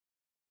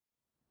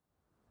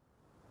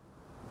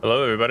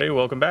Hello, everybody.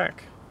 Welcome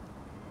back.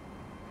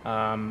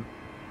 Um,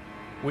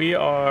 we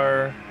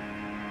are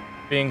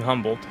being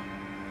humbled.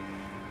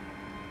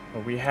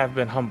 Or we have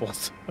been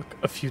humbled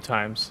a few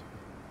times.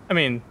 I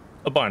mean,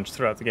 a bunch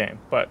throughout the game,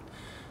 but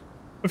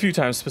a few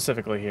times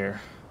specifically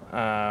here.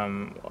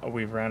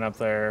 We've ran up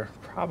there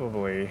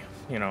probably,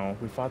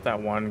 we fought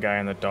that one guy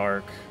in the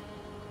dark,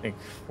 I think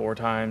 4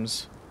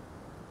 times.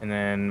 And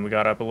then we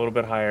got up a little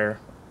bit higher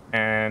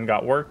and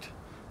got worked.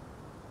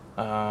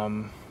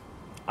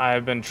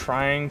 I've been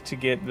trying to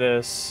get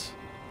this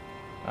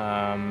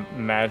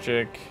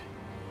magic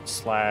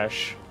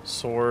slash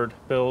sword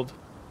build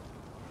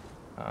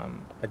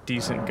a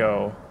decent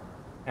go,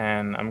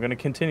 and I'm going to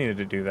continue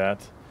to do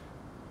that.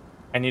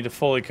 I need to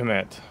fully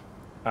commit.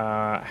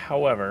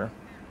 However,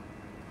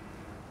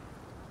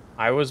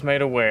 I was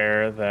made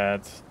aware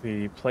that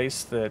the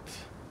place that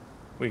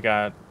we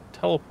got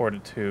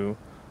teleported to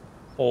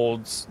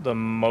holds the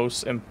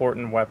most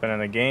important weapon in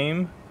the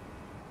game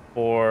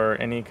for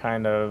any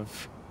kind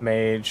of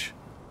mage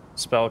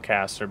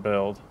spellcaster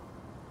build.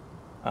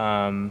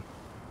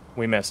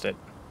 We missed it.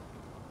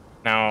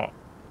 Now,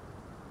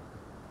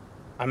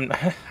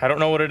 I don't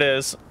know what it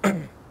is,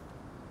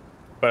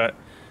 but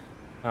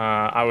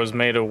I was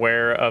made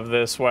aware of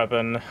this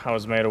weapon. I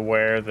was made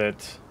aware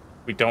that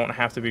we don't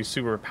have to be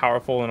super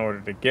powerful in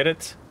order to get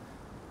it,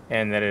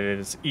 and that it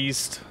is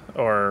east,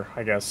 or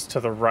I guess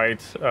to the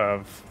right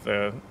of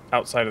the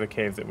outside of the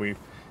cave that we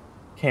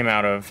came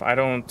out of.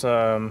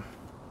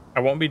 I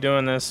won't be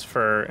doing this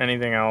for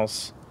anything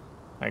else.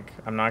 Like,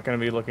 I'm not going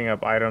to be looking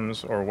up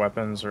items or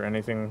weapons or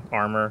anything,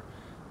 armor,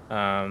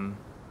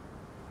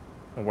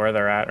 where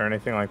they're at or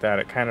anything like that.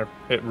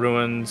 It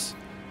ruins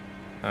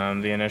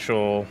the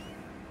initial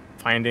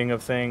finding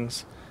of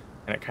things,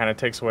 and it kind of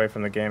takes away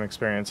from the game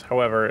experience.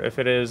 However, if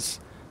it is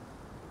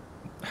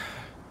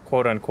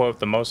quote unquote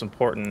the most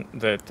important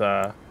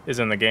that is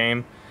in the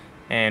game,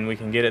 and we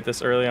can get it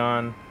this early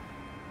on,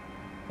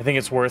 I think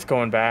it's worth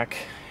going back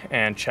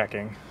and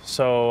checking.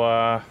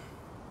 So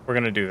we're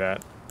gonna do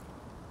that.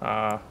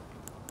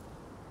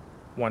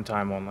 One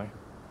time only.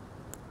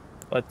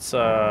 Let's we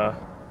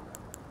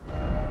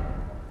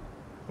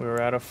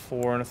were at a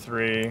 4 and a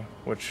 3,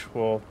 which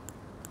we'll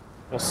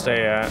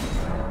stay at.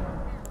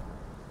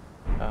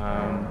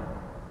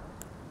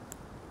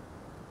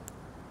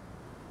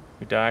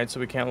 We died,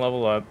 so we can't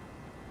level up.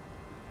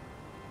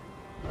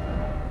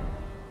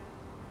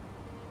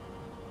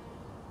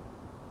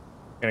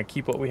 Gonna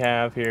keep what we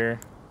have here.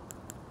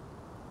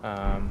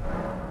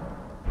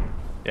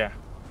 Yeah.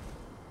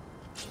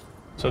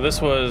 So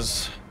this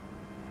was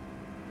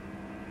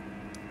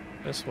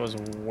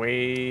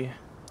way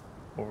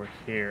over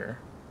here.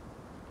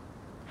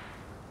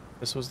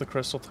 This was the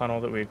crystal tunnel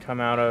that we had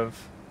come out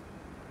of.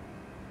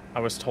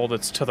 I was told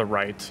it's to the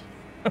right.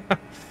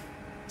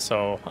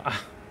 So,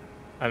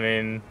 I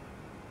mean,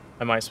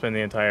 I might spend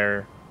the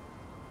entire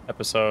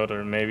episode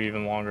or maybe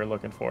even longer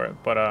looking for it,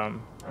 but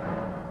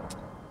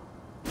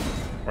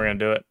we're gonna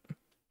do it.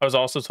 I was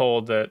also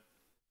told that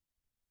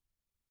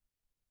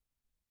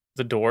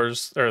the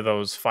doors, or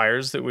those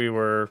fires that we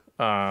were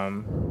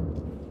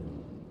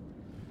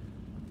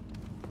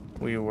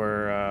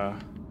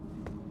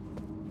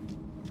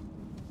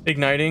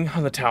igniting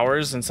on the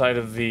towers inside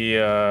of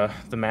the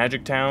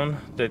magic town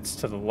that's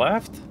to the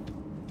left,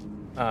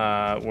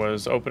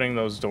 was opening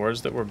those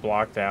doors that were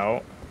blocked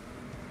out.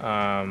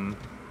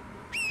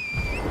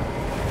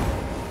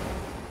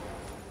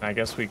 I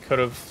guess we could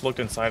have looked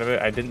inside of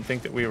it. I didn't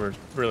think that we were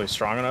really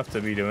strong enough to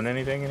be doing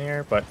anything in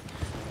here, but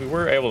we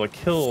were able to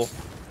kill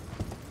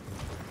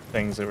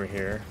things that were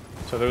here.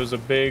 So there was a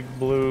big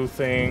blue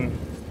thing.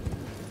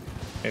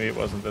 Maybe it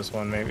wasn't this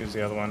one, maybe it was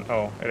the other one.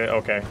 Oh,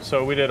 okay.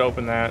 So we did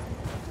open that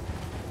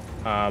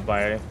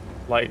by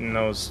lighting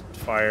those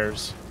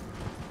fires.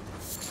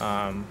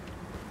 Well,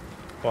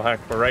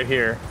 heck, we're right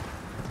here.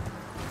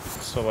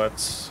 So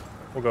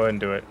we'll go ahead and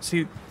do it.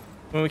 See,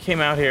 when we came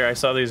out here, I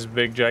saw these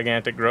big,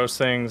 gigantic, gross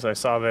things. I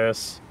saw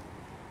this.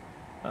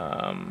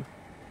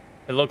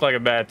 It looked like a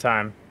bad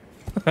time.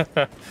 I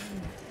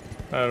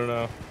don't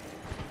know.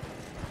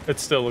 It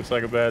still looks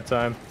like a bad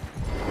time.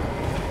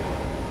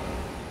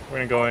 We're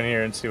gonna go in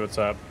here and see what's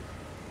up.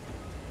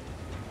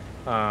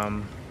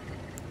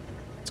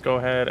 Let's go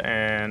ahead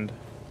and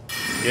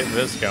get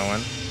this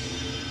going.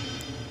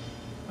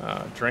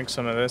 Drink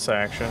some of this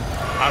action.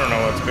 I don't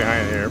know what's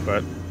behind here,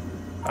 but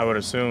I would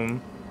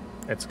assume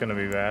it's gonna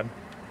be bad.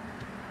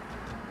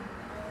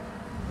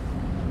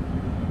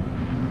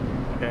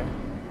 Okay.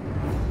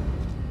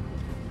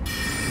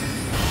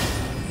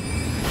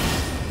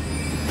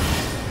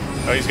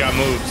 Oh, he's got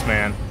moves,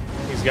 man.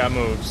 He's got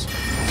moves.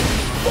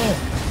 Oh,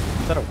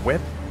 is that a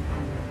whip?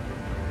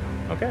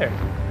 Okay,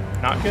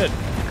 not good.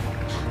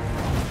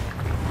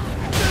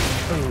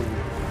 Ooh.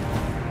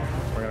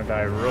 We're gonna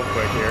die real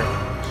quick here.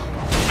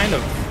 Kind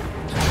of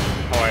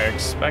how I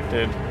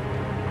expected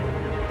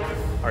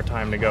our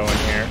time to go in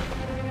here.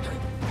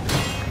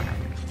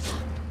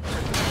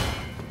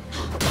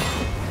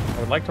 I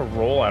would like to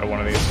roll out of one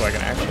of these so I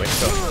can actually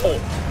kill. Oh!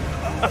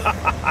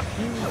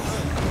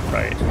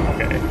 Right,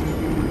 okay.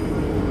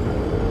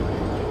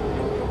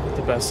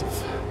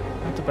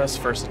 not the best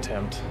first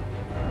attempt.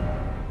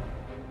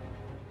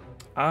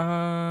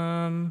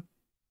 I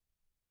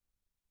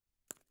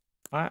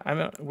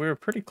mean, we were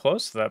pretty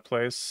close to that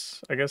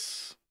place. I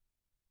guess.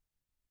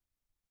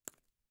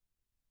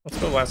 Let's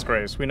go Last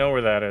Grace. We know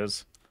where that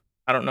is.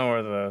 I don't know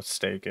where the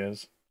stake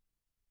is.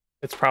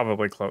 It's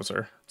probably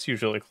closer. It's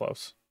usually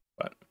close,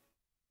 but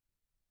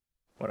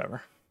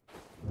whatever.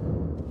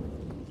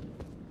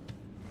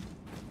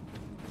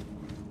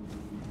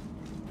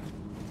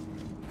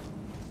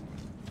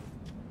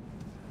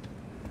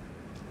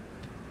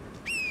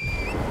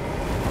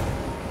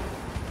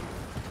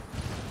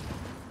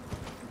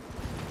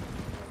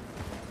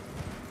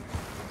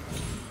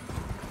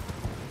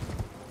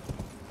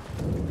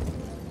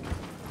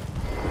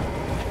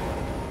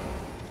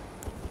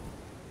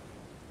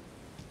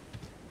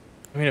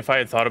 I mean, if I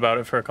had thought about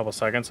it for a couple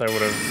seconds, I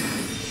would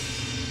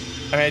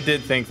have... I mean, I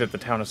did think that the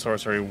Town of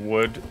Sorcery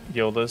would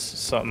yield us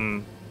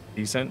something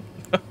decent.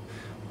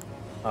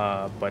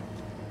 But...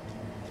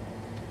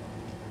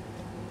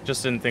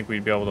 just didn't think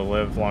we'd be able to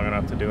live long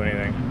enough to do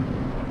anything.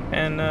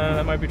 And,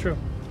 that might be true.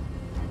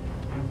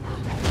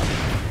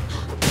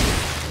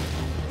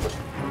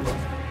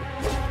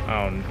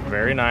 Oh,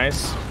 very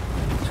nice.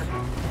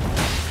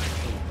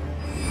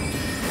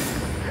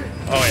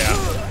 Oh,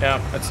 yeah.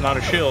 Yeah, it's not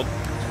a shield.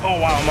 Oh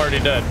wow, I'm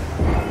already dead.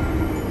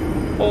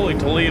 Holy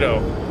Toledo.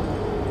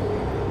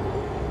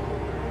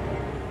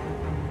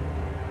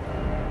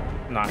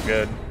 Not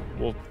good.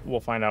 We'll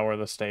find out where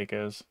the stake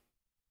is.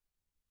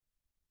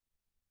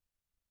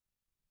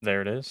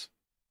 There it is.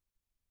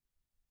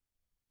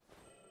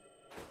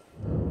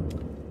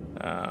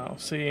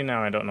 See,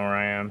 now I don't know where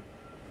I am.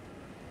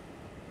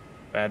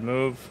 Bad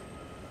move.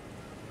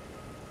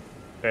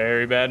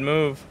 Very bad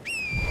move.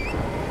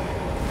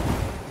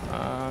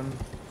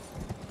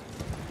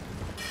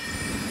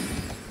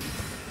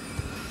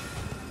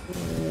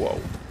 Whoa. I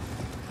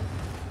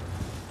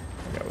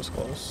think that was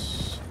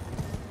close.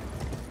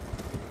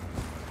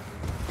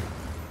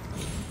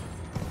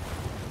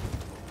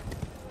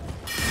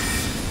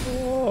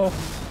 Oh.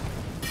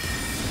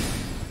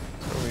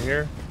 It's over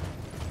here.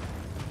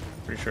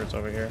 Pretty sure it's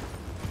over here.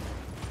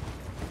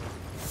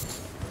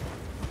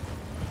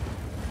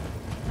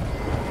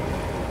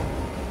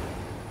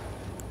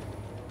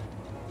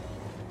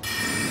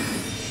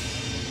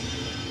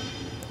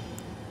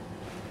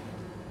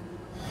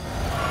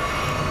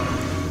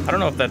 I don't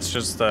know if that's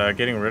just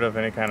getting rid of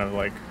any kind of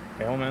like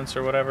ailments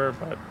or whatever,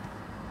 but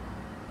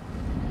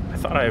I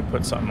thought I had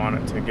put something on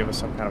it to give us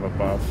some kind of a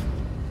buff.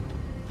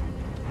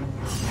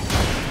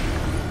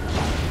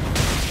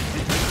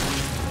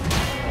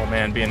 Oh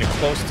man, being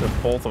close to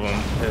both of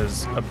them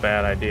is a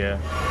bad idea.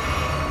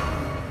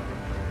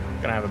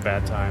 Gonna have a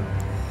bad time.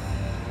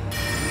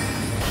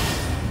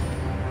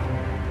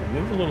 I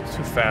moved a little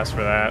too fast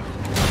for that.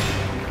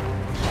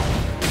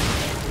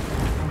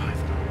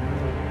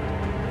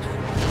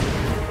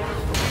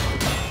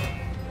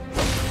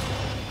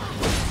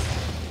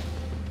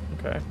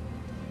 Okay.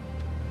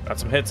 Got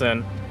some hits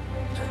in.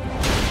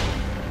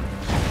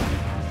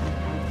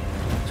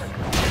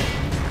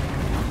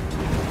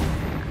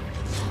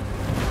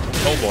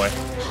 Oh boy.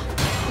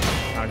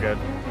 Not good.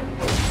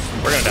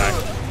 We're gonna die.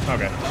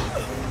 Okay.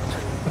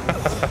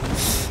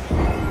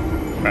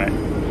 Right.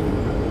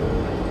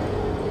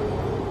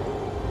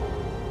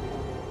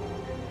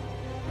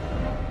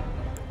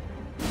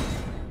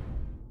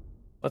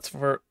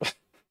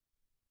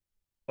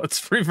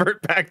 Let's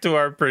revert back to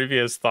our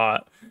previous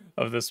thought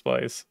of this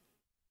place.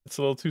 It's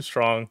a little too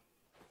strong.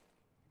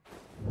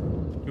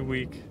 Too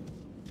weak.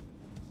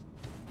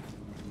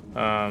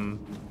 So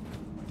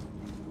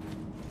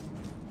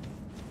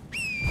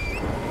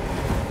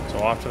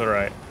off to the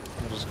right.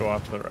 We'll just go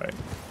off to the right.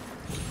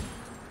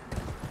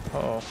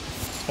 Uh-oh.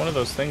 It's one of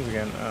those things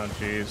again. Oh,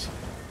 jeez.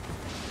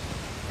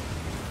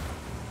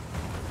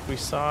 We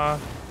saw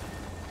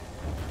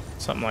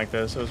something like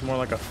this. It was more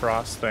like a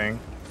frost thing.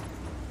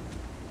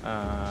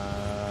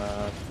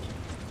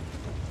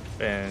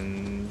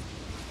 In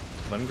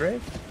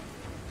Limgrave?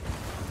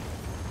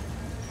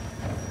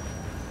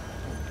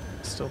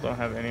 Still don't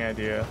have any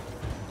idea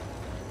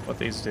what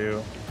these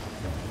do.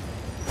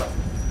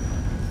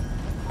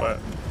 But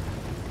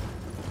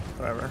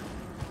whatever.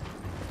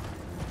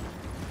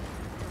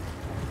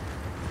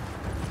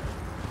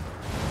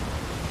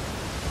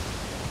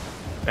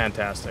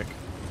 Fantastic.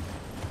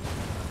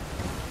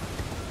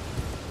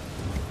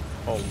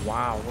 Oh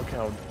wow, look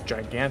how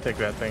gigantic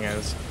that thing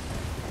is.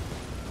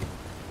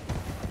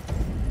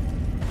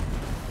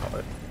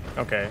 Oh,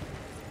 okay. I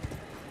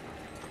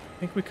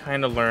think we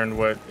kind of learned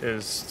what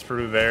is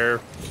through there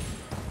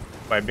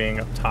by being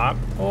up top.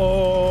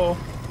 Oh!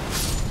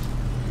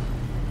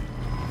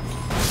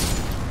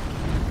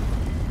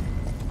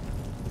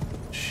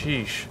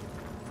 Sheesh.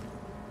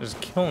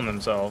 Just killing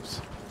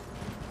themselves.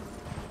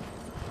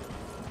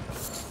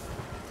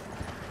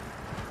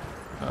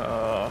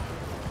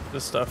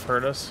 This stuff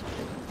hurt us.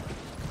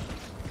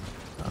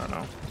 I don't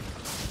know.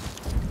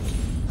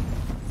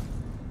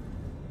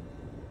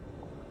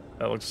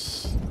 That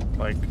looks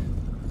like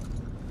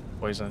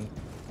poison.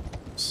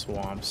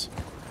 swamps.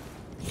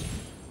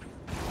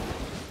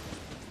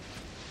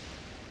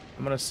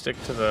 I'm gonna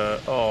stick to the...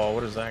 Oh,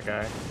 what is that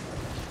guy?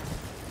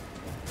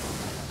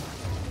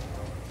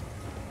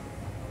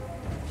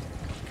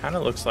 Kind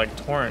of looks like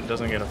Torrent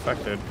doesn't get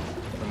affected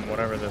from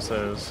whatever this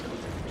is.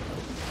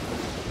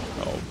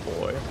 Oh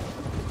boy.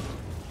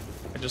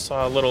 I just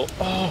saw a little...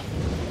 Oh!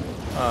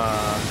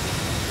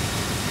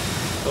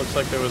 Looks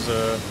like there was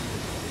a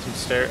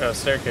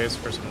staircase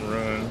for some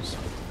ruins.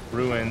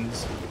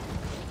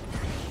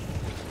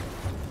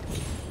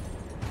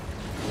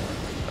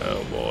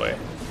 Oh boy.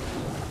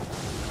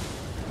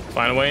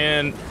 Find a way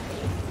in.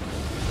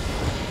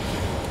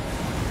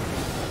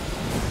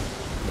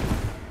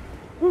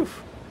 Whew.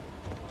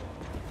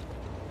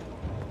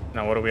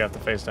 Now what do we have to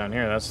face down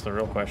here? That's the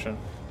real question.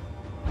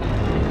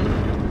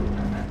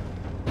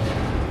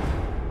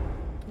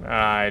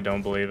 I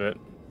don't believe it.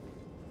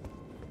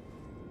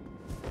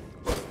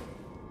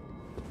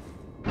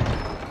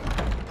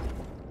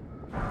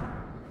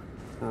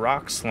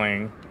 Rock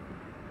sling.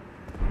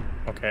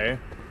 Okay,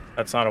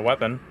 that's not a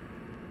weapon.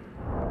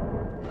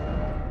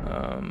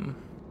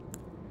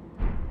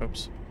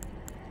 Oops.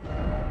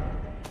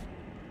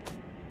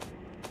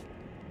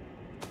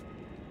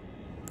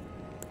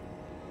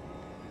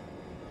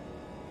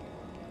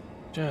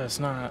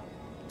 Just not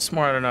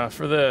smart enough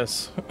for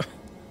this.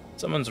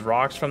 Summons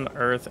rocks from the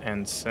earth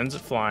and sends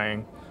it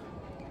flying.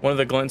 One of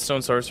the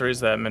glintstone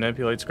sorceries that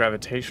manipulates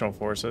gravitational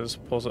forces.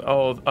 Pulls it.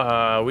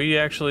 Oh, we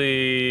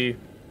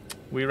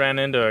ran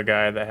into a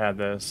guy that had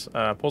this.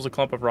 Pulls a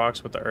clump of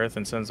rocks with the earth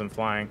and sends them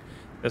flying.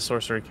 This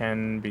sorcery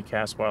can be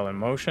cast while in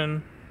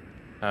motion.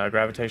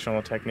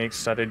 Gravitational technique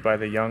studied by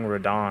the young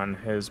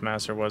Radon. His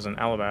master was an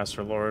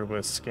alabaster lord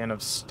with skin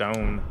of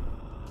stone.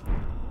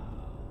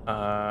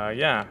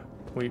 Yeah.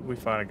 We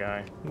fought a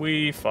guy.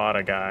 We fought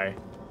a guy.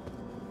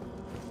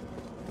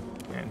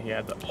 And he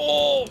had the...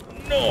 Oh,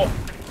 no!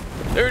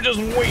 They were just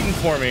waiting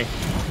for me.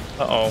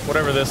 Uh-oh.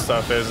 Whatever this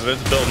stuff is,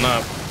 it's building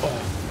up.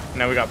 Oh,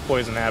 now we got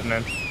poison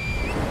happening.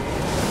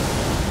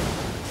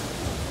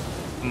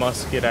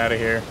 Must get out of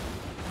here.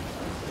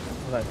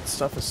 Oh, that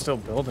stuff is still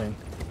building.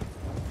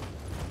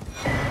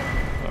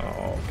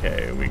 Oh,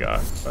 okay, we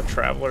got a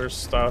traveler's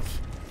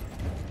stuff.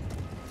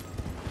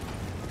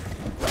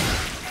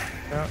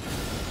 Yeah.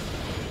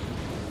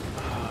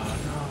 Oh,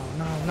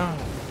 no.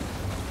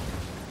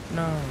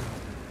 No.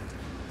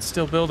 It's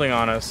still building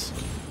on us.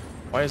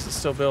 Why is it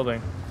still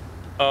building?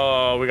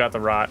 Oh, we got the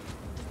rot.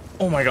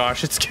 Oh my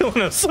gosh, it's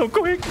killing us so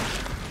quick.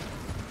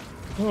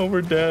 Oh,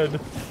 we're dead.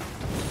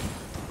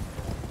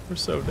 We're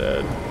so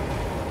dead.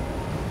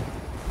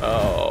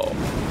 Oh,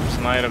 there's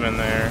an item in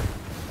there,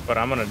 but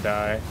I'm gonna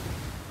die.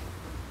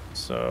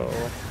 So...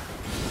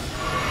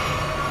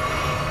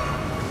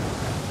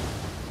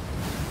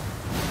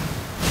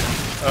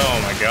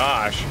 Oh my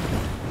gosh.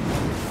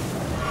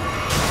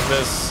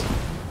 This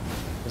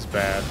is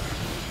bad.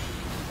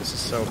 This is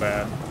so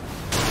bad.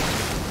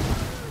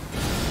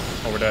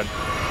 Oh, we're dead.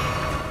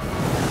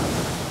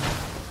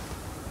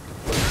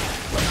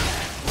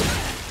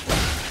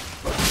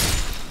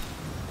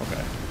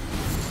 Okay.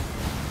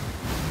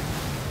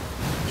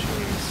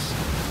 Jeez.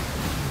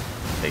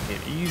 Take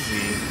it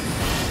easy.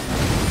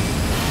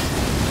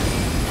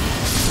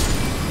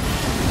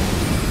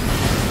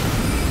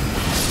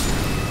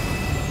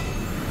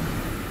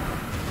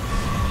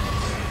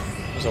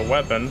 There's a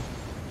weapon.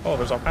 Oh,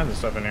 there's all kinds of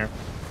stuff in here.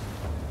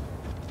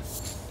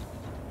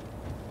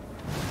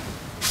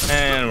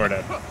 And we're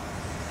dead.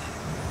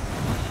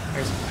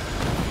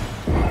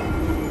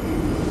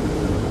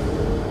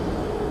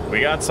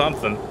 We got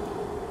something.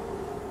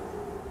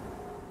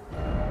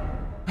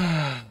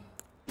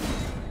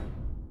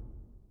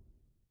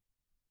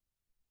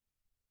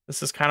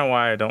 This is kind of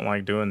why I don't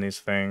like doing these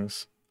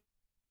things.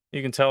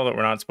 You can tell that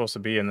we're not supposed to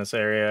be in this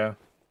area.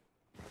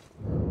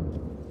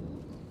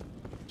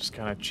 Just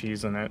kind of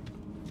cheesing it.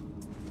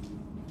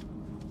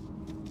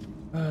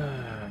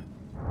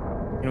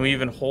 Can we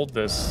even hold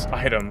this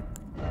item?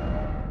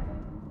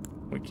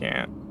 We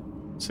can't.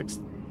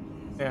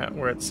 Yeah,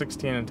 we're at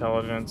 16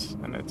 intelligence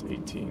and it's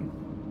 18.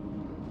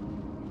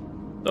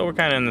 So we're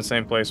kind of in the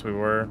same place we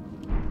were.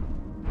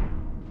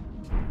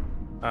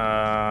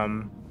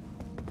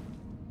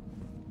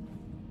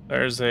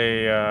 There's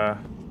a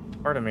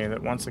part of me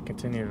that wants to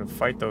continue to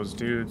fight those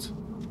dudes.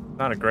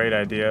 Not a great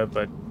idea,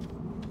 but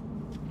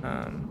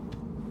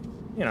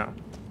you know,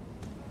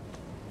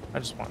 I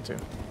just want to.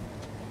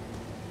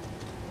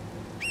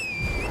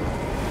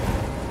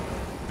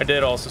 I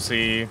did also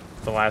see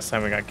the last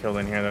time we got killed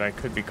in here that I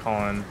could be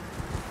calling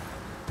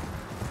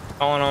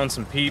on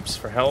some peeps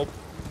for help.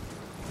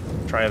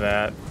 Try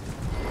that.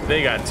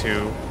 They got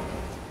 2.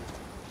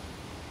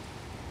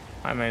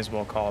 I may as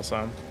well call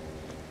some.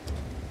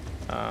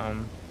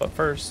 But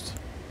first,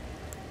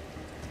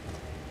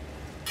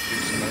 do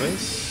some of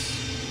this.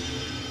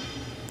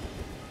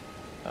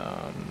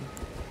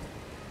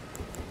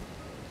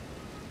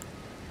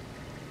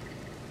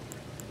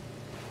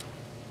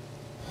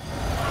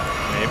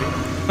 Maybe.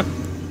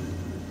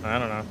 I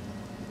don't know.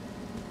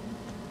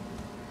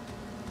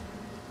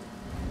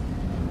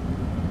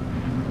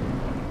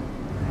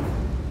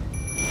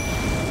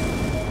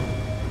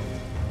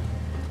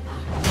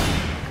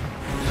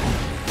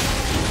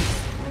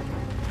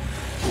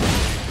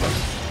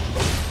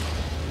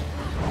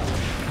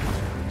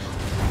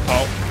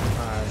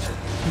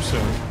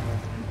 soon.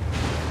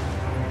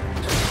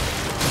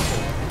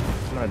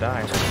 I'm gonna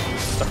die. I'm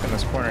stuck in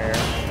this corner here.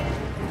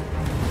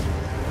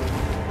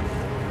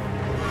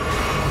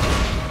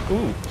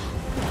 Ooh.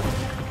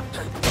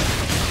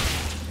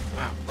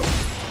 Wow.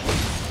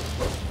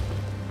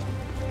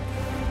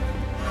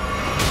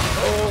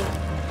 Oh.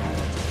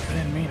 I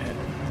didn't mean it.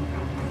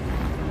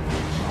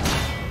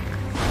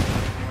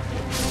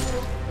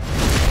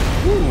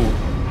 Ooh.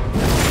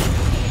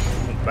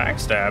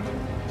 Backstab.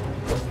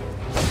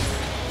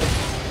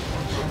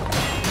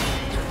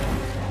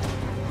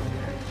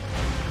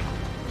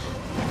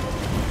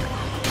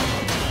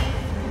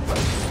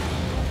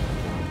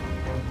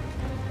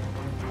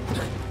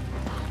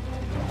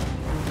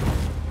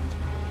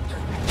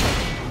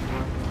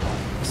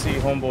 See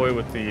homeboy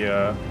with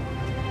the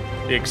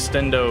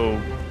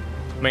extendo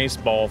mace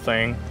ball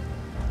thing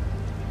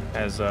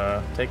has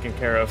taken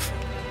care of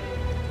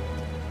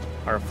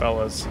our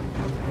fellas.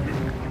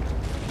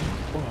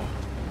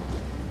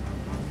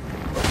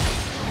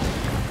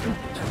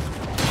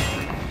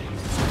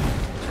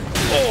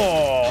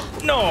 Oh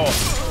no!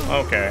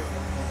 Okay.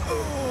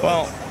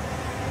 Well,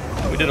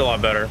 we did a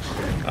lot better.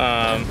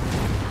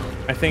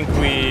 I think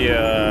we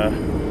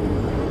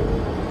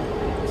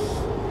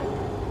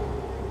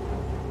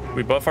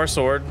buff our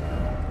sword.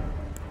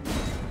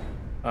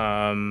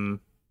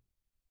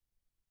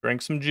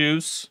 Drink some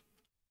juice.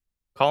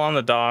 Call on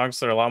the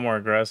dogs. They're a lot more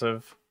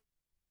aggressive.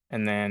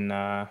 And then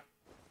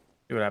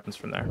see what happens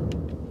from there.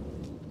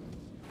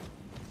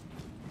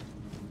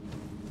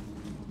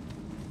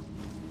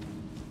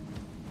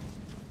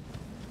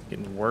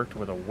 Getting worked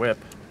with a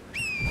whip.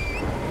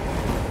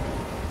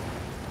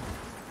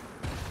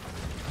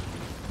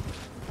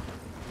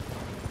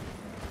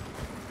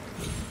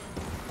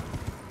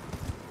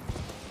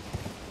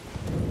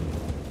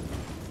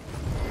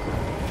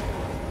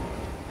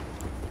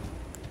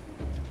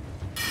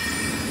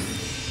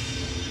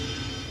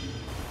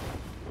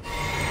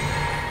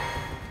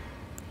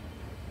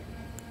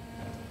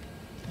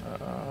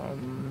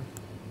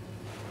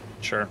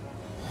 Sure.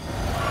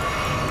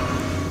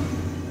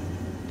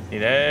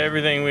 Need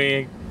everything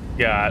we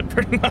got,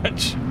 pretty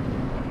much.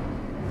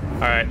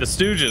 All right, the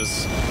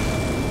Stooges.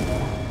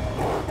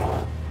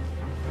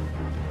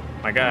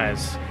 My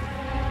guys.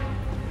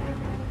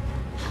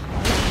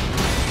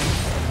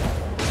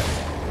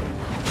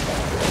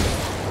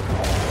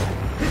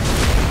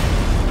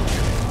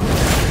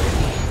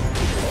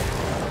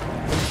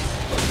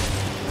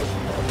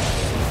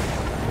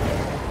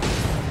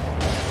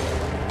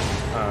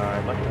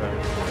 I'd like to...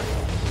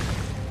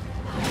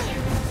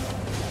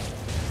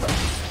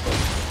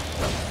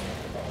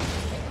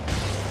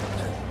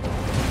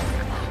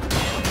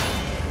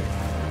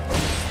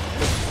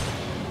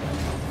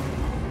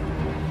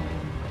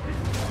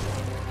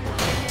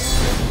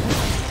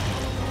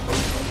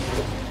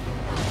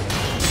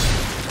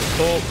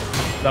 Oh,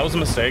 that was a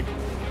mistake.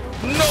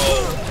 No!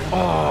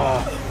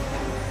 Oh.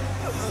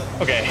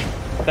 Okay,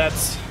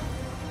 that's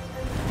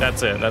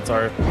it. That's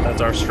our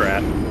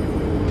strat.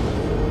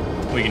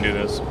 We can do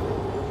this.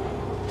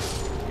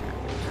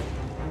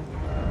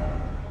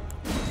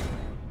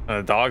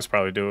 The dogs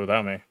probably do it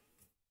without me.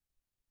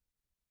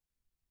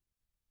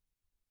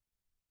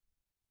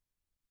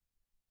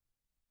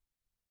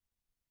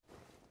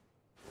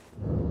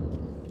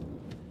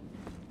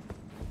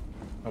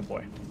 Oh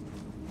boy.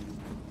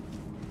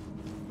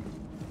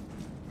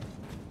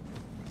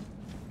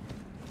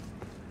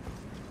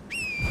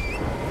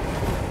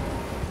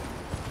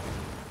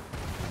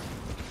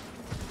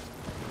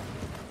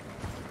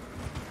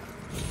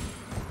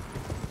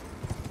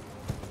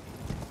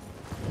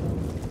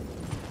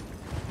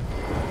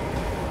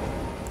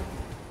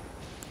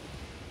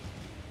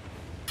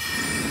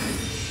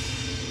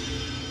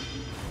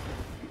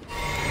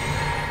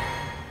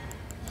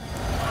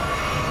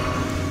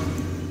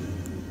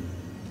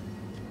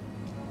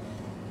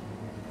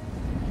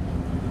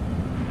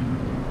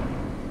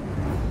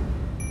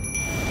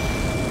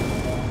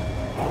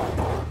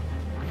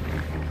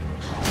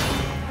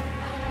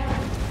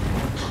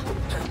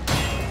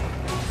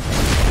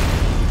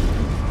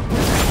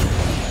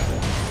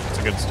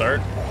 Good start.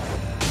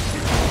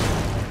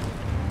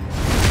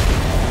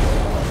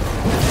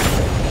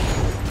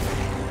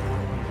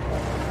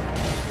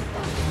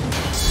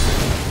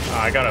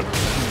 I gotta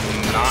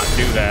not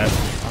do that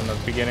on the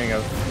beginning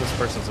of this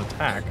person's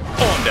attack.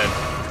 Oh, I'm dead.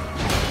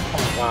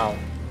 Oh, wow.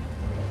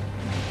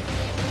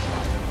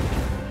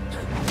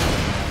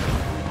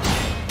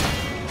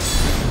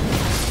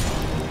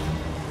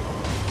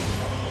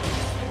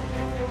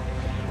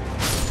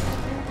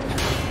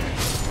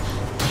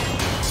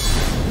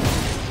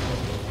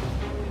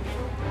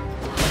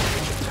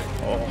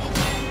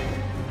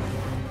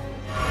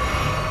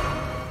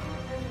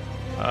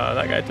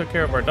 That guy took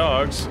care of our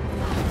dogs.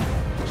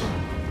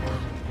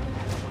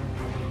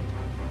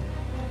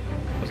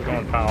 How's it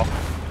going, pal?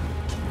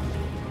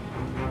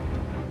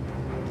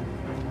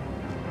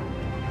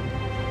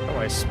 How do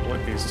I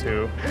split these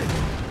two?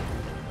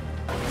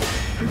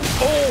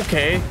 Oh,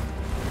 okay.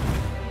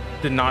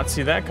 Did not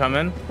see that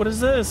coming. What is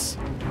this?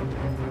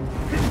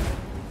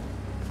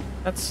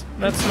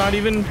 That's not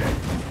even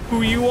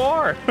who you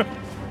are.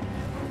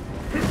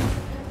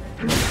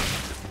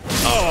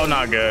 Oh,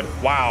 not good.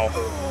 Wow.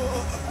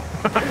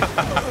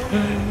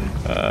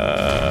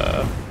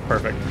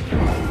 Perfect.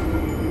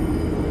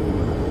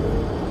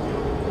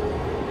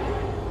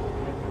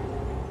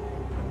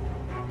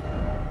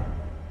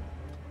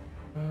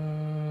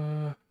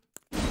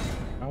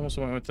 I almost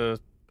went with the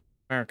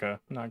America.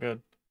 Not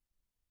good.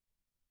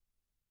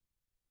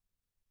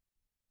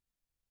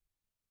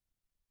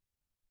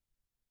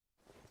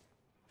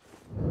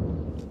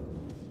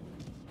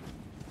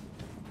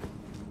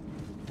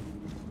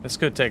 This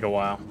could take a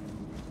while.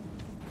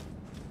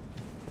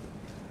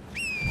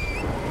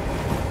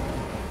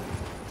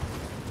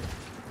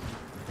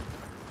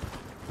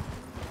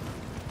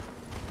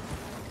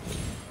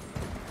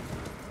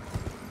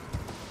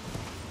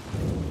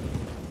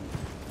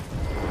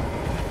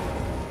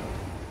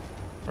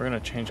 We're gonna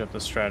change up the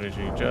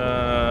strategy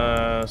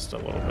just a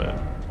little bit.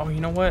 Oh,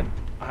 you know what?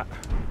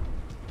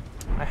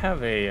 I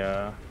have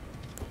a,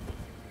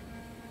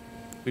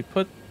 we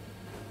put,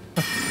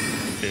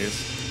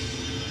 jeez.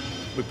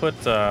 We put,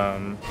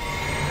 a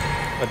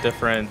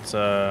different,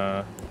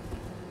 well,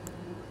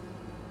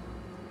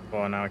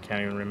 now I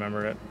can't even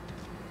remember it.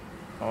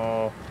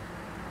 Oh.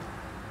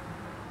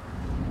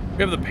 We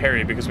have the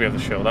parry because we have the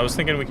shield. I was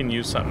thinking we can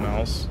use something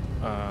else.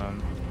 Oh,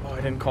 I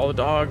didn't call the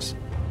dogs.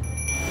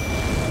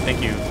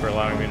 Thank you for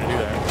allowing me to do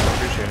that. I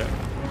appreciate it.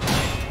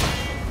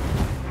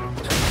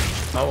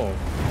 Oh,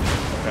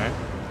 okay.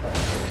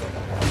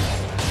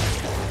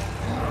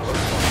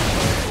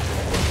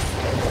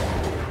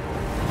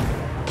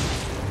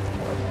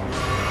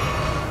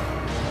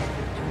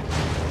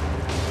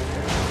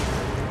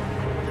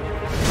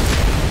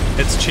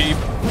 It's cheap,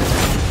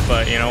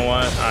 but you know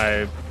what?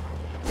 I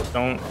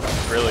don't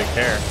really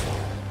care.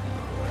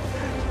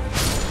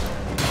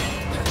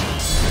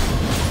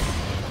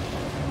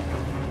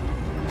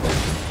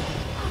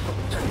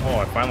 Oh,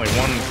 I finally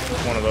won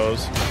one of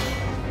those.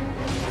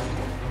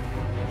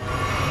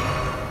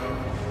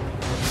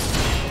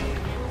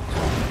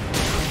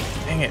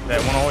 Dang it,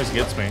 that one always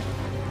gets me.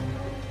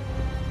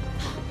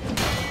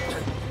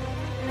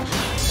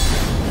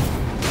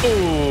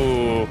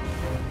 Ooh.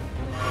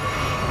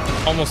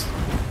 Almost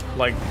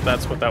like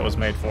that's what that was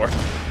made for.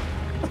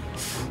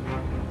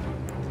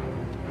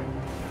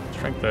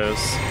 Drink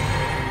this.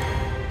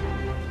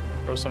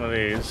 Throw some of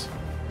these.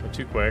 They're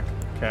too quick.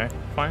 Okay,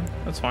 fine.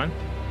 That's fine.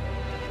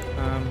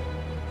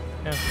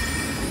 Yeah.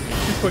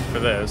 Too quick for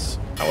this.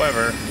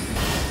 However,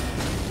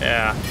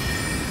 yeah.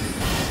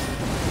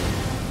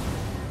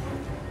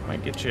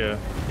 Might get you a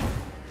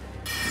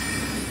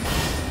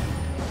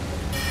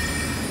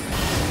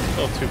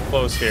little too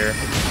close here.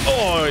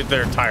 Oh,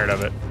 they're tired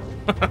of it.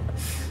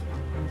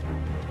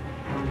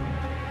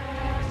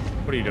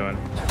 What are you doing?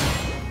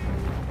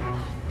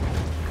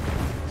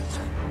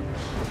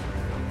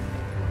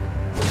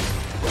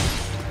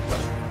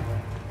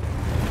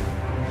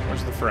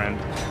 Where's the friend?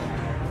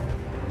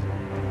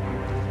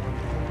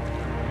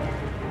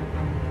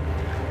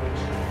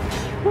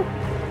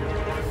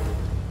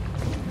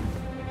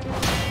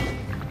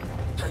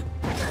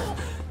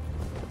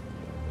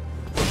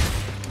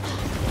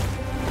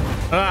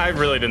 I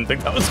really didn't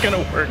think that was gonna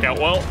work out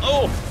well.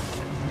 Oh!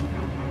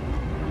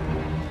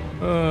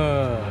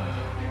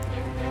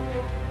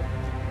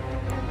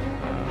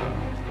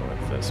 Go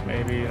with this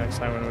maybe next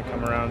time when we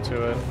come around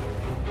to it.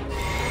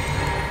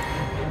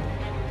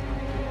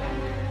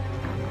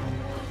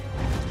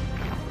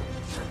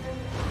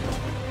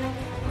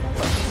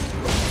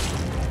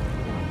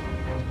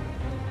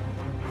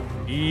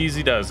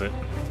 Easy does it.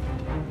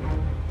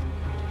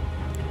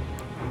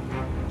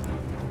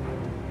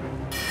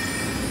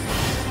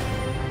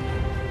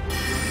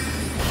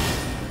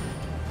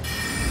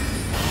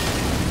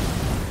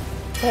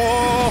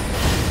 Oh!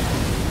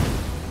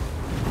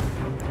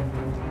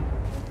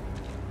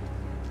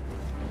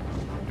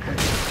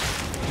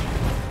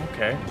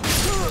 Okay.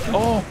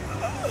 Oh!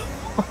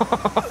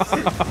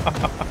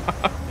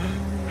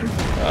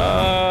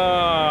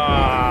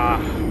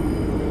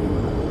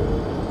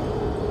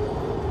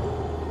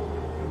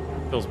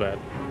 Feels bad.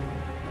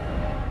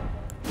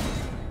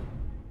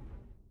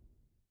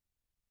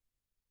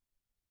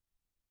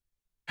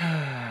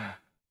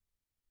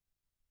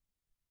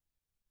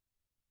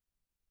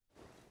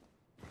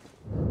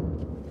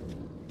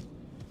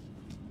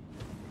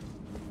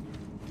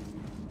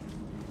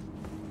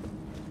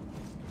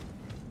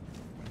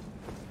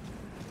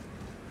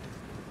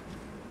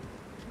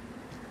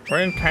 We're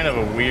in kind of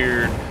a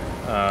weird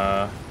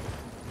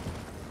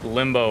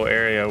limbo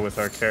area with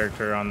our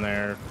character on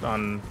there,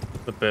 on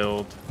the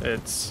build.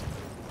 It's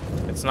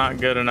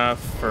not good enough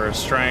for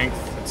strength.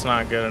 It's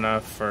not good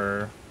enough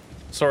for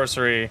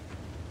sorcery.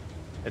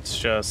 It's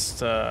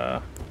just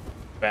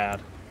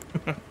bad.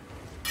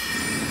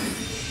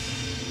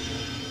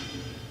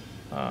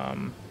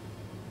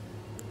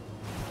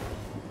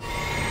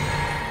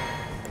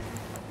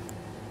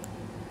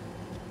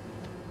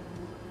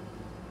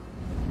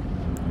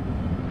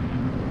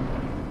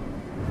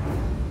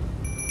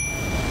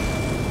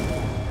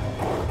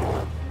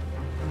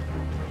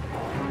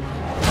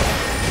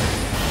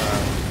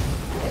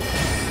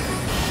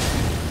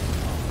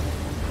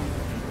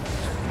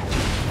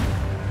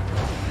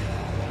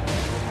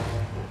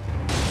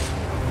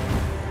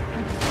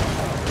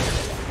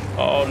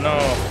 Oh no.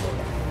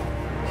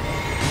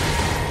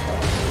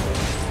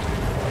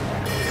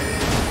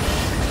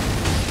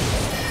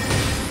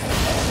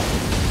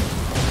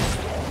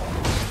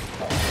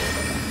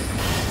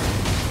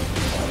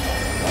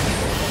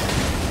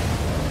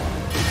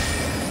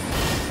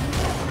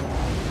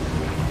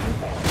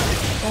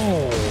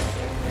 Oh.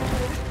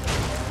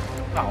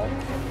 Ow.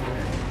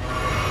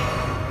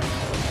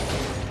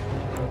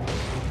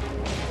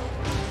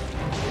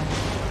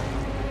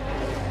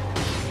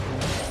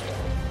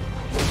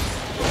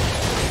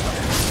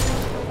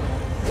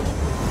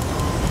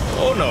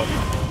 Oh no.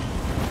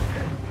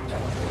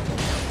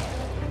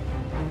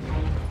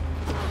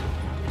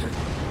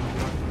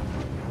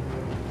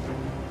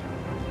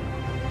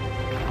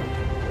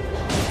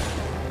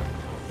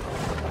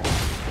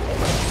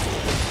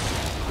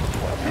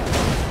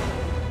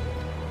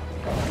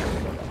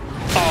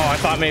 I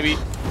thought maybe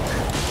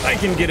I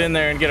can get in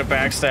there and get a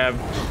backstab.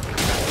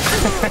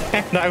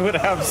 And I would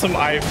have some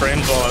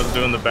iframes while I was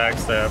doing the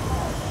backstab.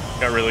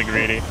 Got really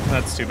greedy.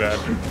 That's too bad.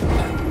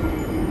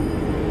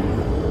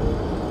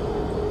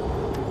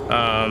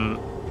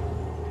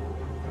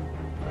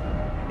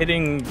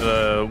 Hitting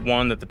the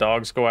one that the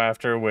dogs go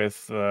after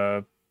with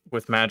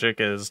magic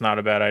is not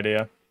a bad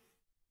idea.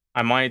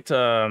 I might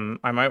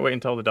wait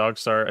until the dogs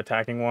start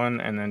attacking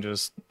one and then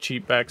just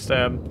cheap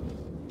backstab.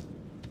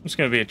 It's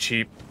gonna be a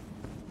cheap.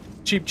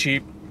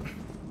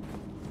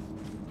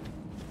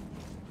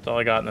 That's all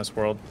I got in this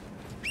world.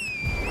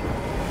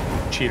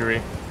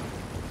 Cheatery.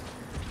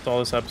 That's all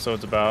this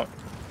episode's about.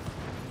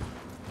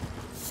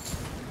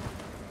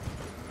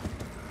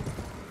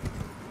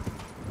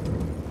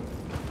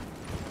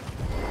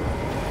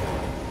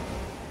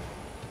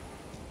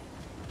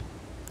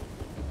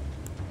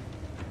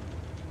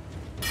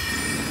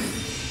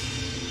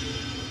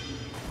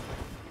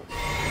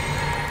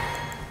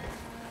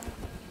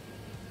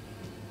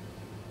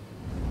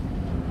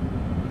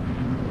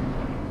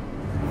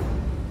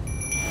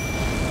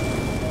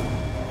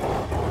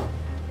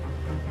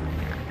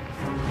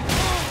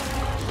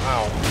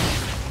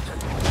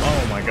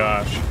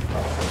 Gosh,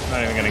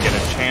 not even gonna get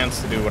a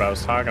chance to do what I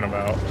was talking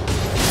about.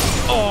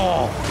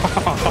 Oh,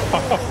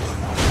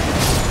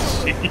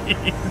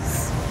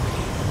 jeez.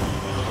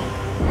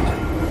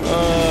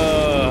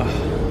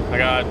 I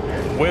got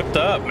whipped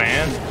up,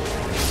 man.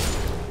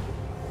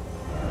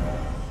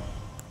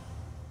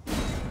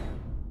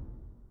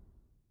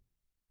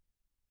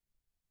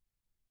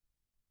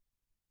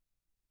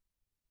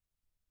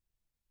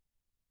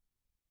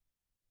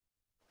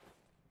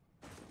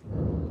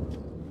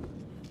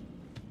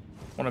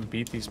 I want to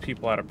beat these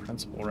people out of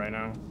principle right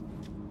now.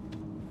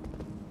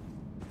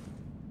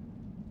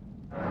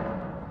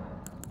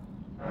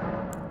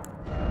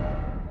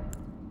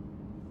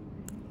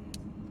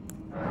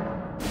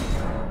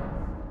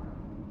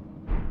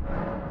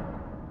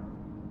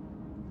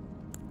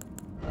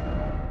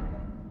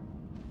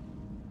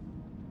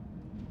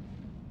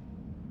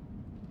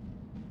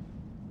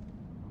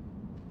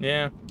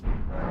 Yeah.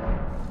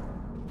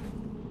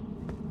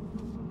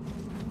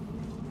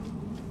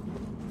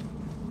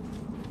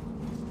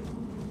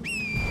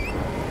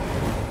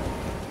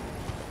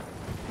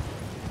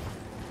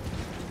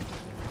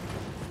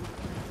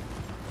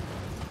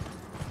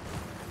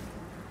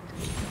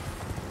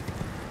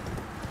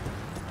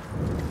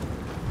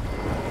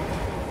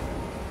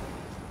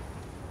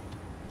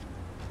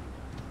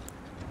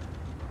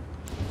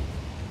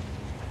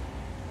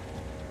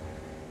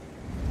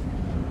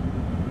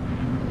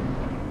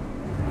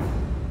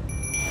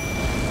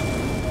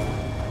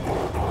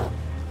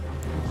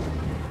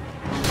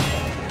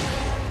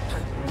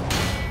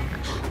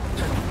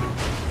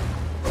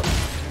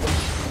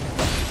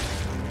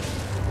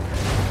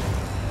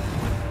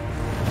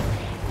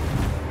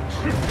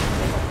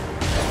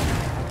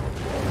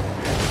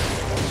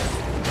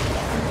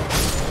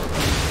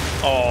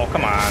 Oh,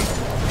 come on.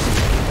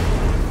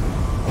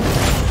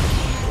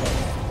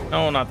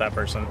 No, not that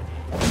person.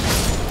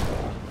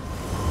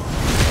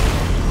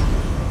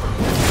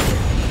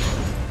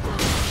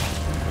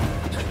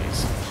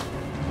 Jeez.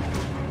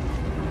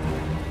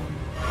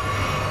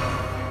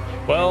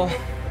 Well,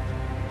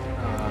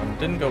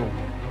 didn't go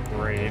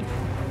great.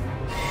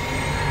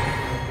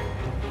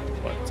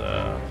 But,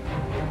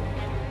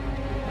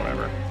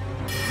 whatever.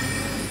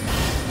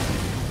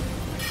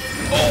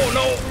 Oh,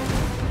 no!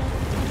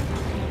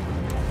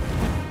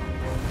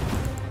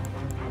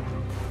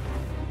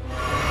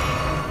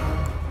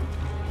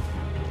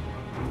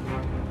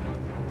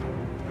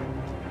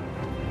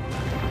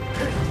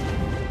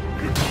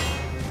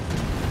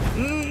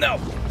 No!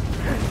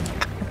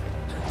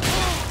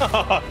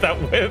 Oh, that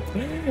whip!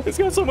 It's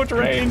got so much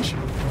range!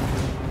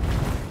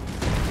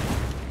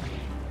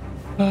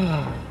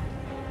 I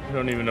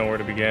don't even know where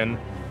to begin.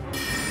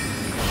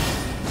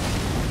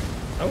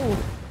 Oh!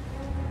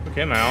 Took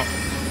him out.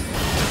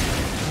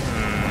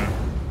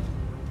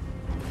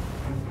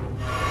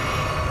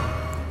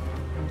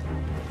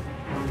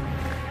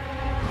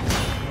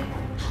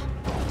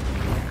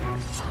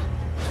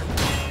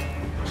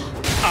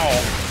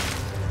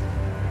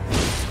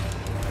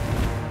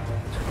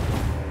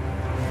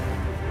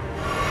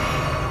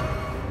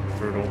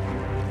 brutal.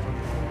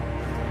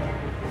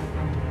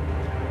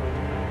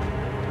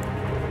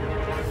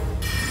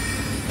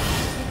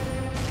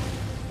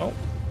 Oh,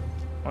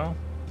 well,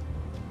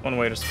 one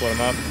way to split them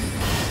up.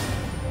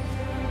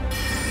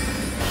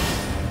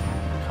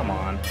 Come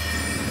on.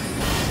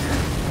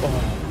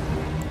 Oh.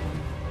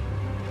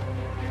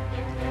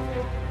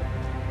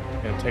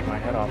 Gonna take my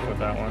head off with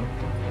that one.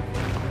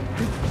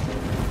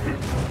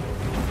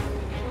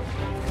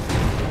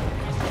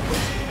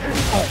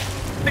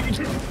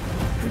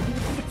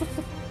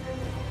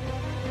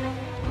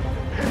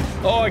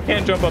 Oh, I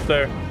can't jump up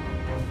there.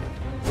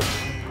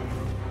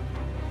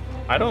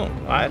 I don't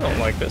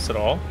like this at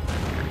all.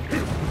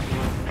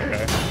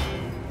 Okay.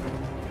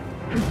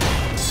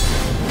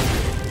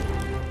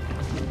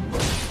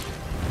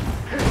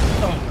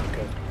 Oh,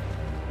 good.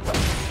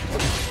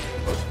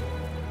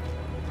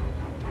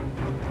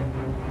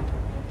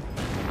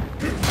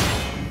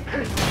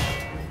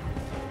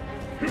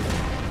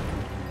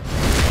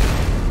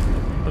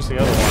 Where's the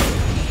other one?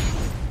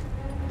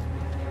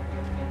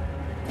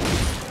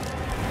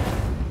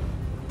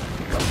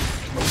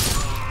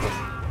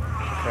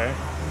 Okay.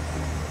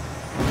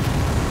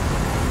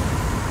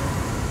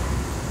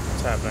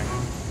 What's happening?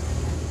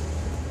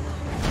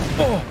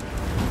 Oh!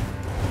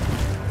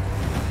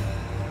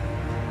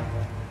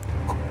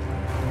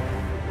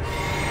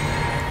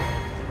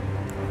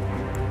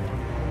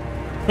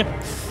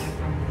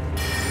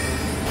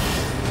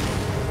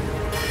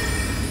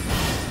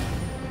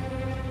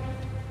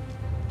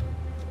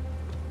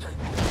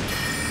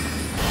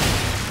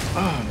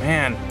 Oh,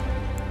 man.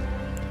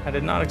 I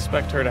did not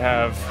expect her to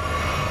have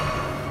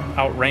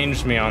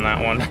outranged me on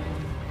that one.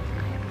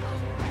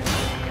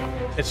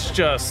 It's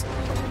just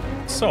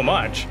so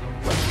much.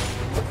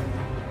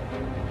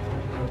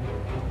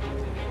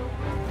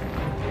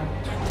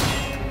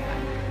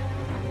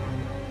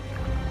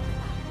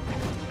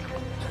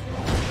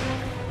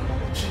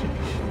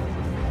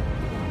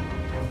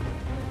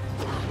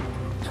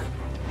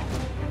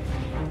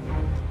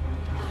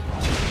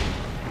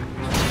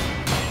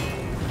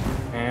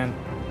 Man.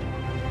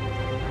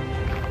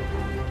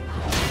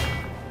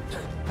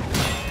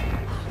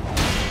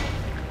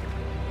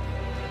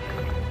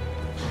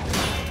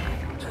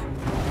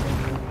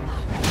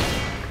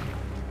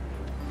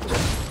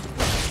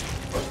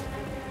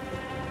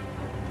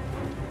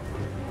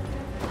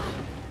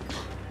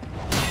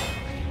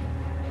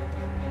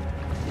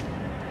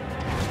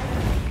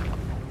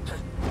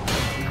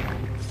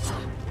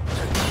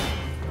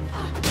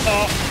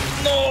 Oh,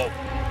 no!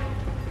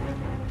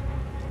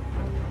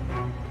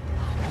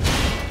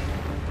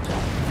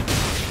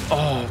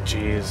 Oh,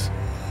 jeez.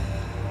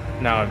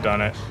 Now I've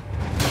done it.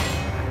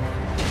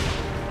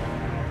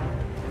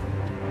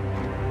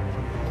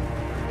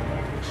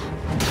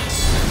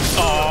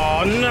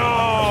 Oh,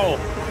 no!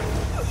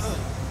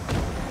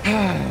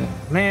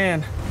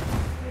 Man.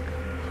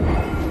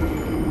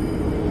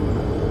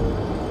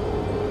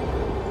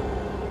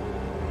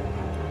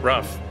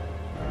 Rough.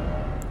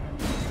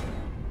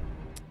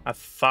 I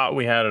thought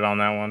we had it on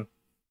that one.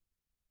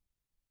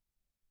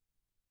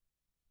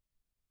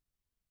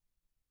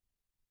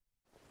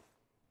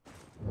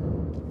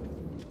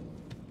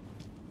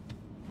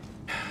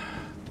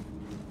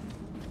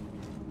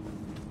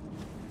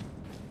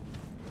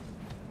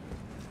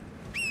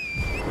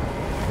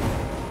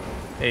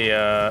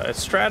 A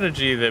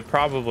strategy that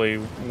probably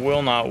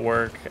will not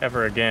work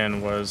ever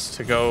again was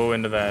to go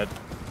into that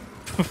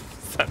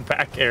that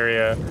back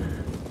area,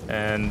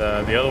 and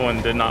the other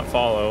one did not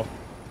follow.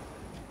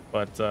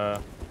 But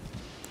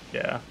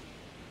yeah,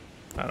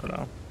 I don't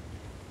know.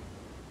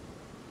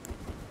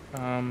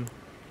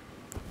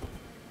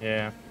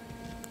 Yeah,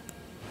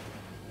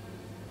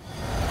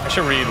 I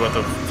should read what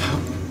the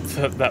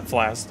that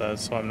flask does,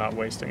 so I'm not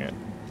wasting it.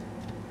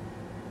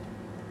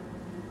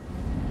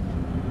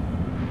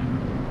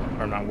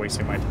 Or I'm not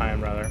wasting my time,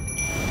 rather.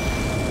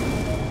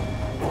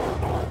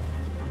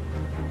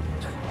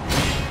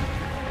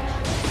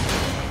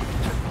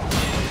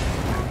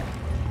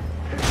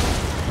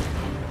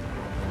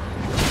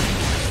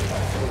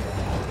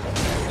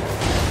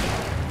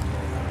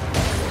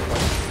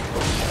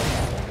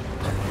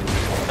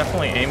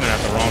 Definitely aiming at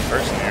the wrong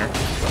person here.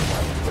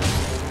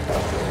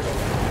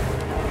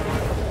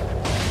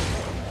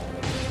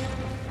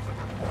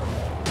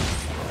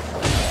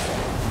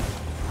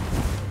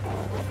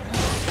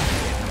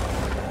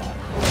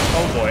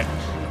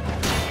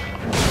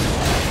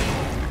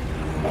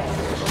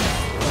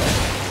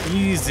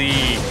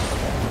 Easy.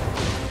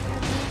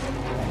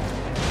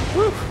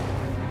 Woo.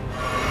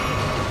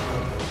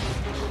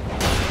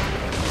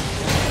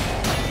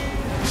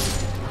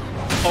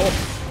 Oh,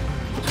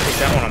 take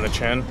that one on the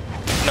chin.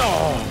 No,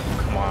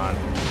 come on.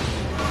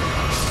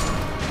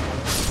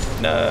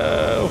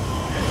 No.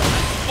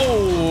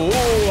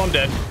 Oh, I'm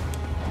dead.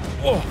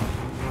 Oh.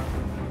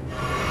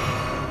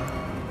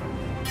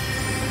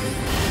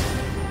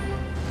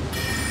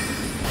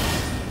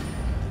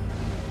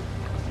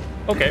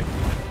 Okay.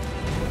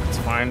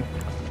 Fine.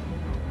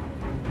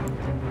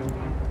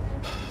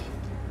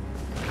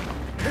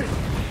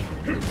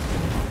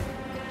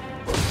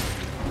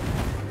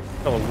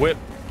 Feel a whip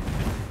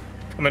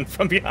coming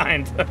from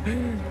behind.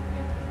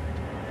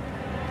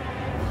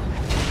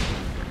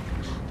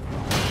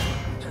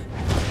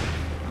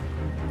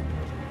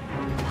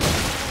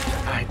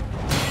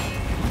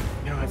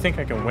 I think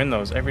I can win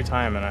those every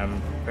time, and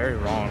I'm very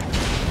wrong.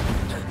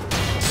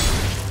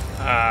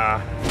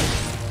 Ah.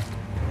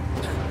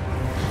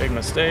 Big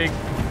mistake.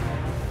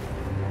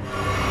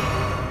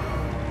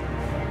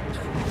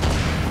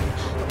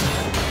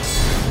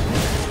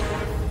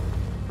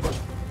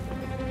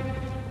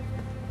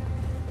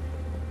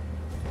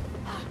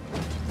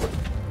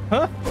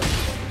 Huh?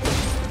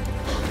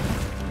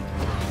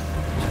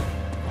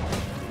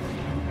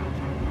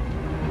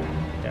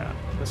 Yeah,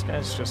 this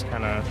guy's just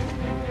kind of...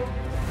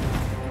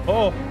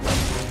 Oh!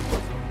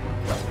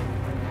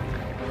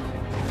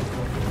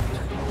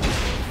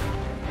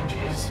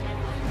 Jeez.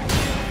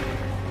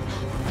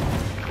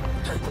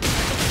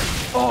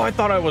 Oh, I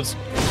thought I was...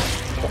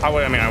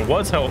 I mean, I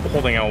was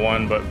holding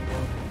L1, but...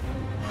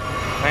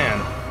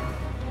 Man,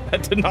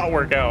 that did not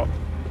work out.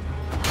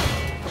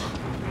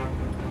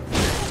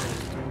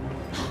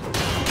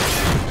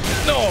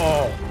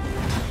 No!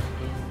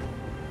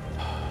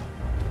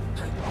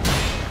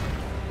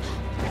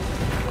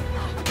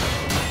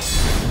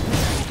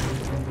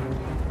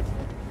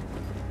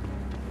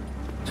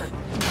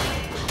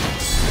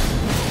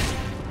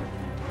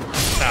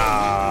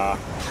 Ah.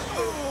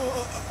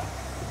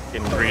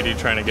 Getting greedy,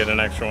 trying to get an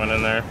extra one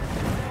in there.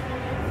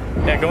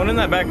 Yeah, going in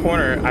that back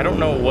corner, I don't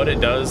know what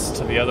it does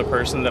to the other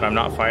person that I'm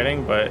not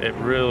fighting, but it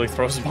really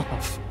throws them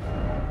off.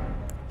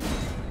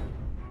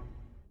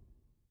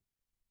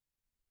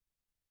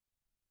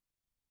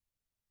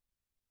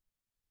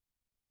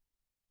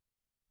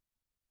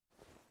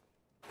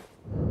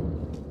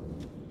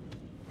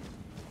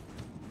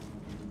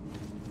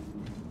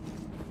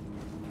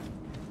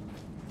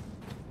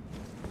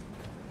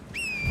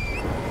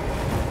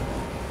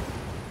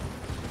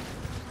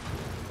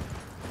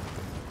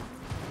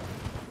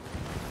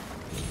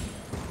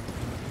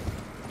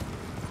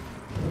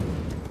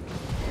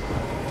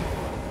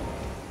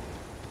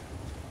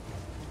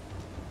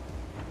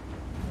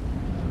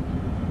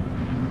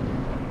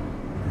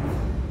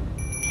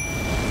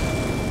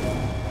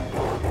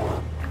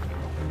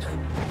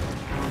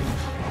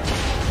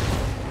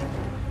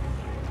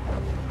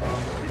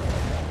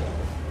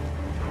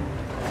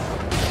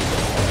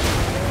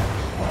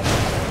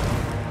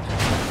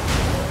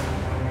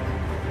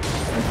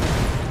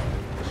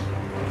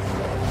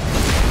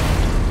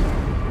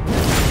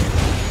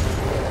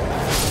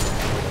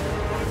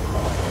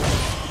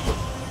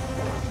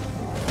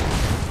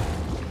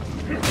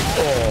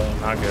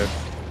 Not good.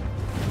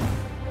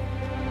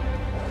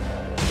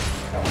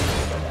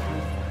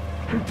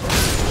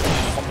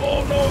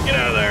 Oh no, get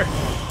out of there.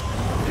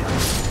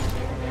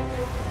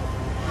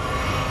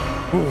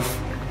 Oof.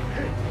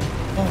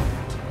 Oh,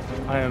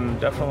 I am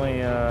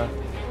definitely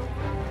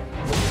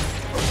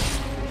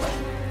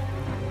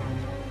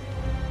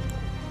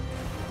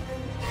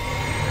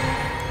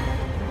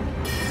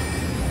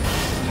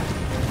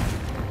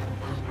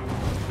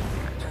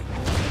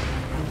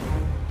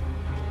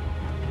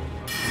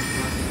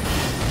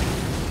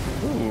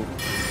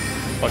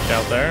fucked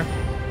out there.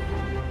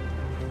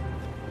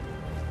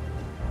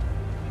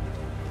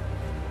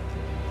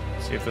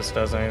 See if this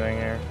does anything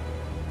here.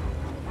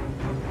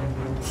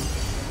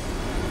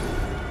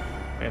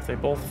 If they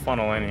both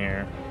funnel in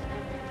here.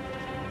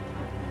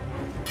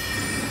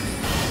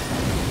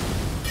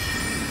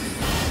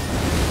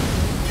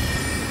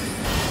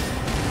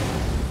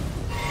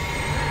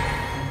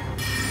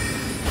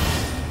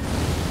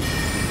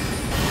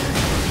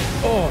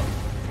 Oh!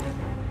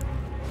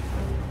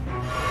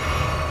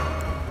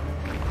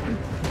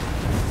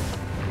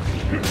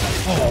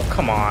 Oh,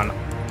 come on.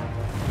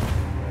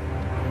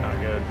 Not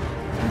good.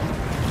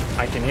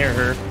 I can hear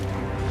her.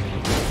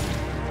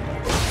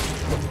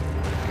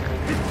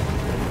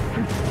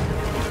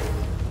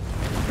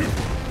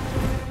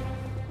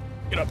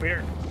 Get up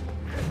here.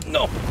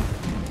 No.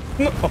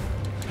 No.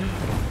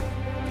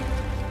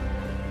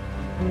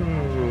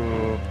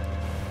 Ooh.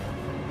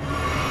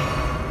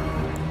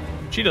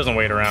 She doesn't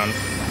wait around.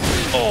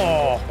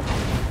 Oh.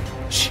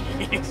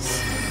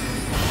 Jeez.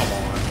 Come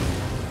on.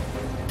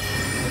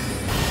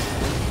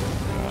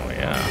 Oh,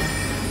 yeah.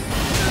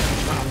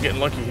 Oh, I'm getting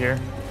lucky here.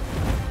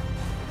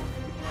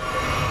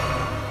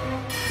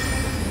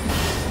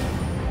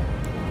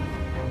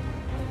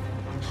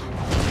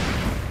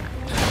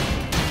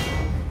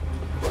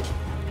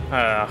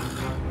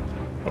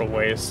 What a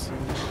waste.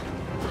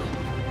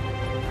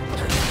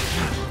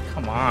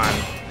 Come on.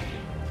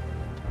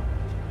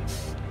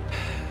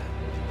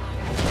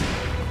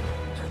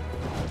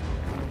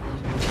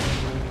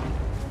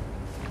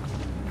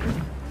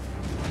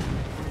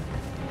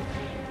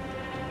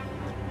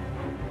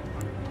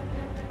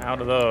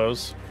 Out of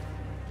those.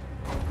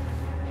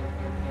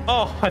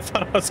 Oh, I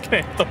thought I was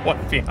gonna hit the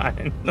one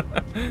behind.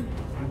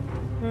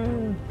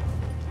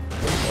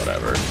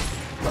 Whatever.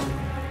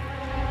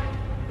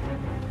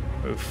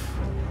 Oof.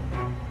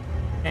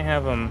 Can't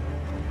have them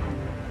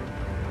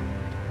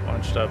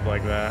bunched up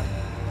like that.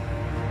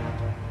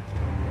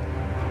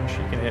 She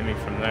can hit me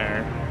from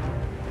there.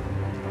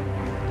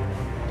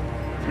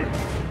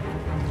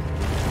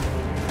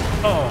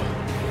 Oh,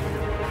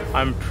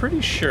 I'm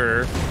pretty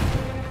sure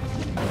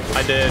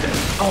I did.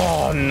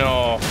 Oh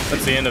no,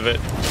 that's the end of it.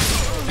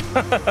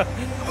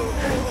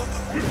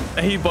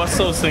 He busts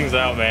those things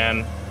out,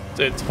 man.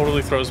 It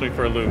totally throws me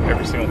for a loop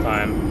every single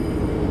time.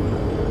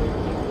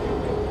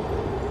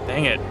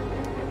 Dang it.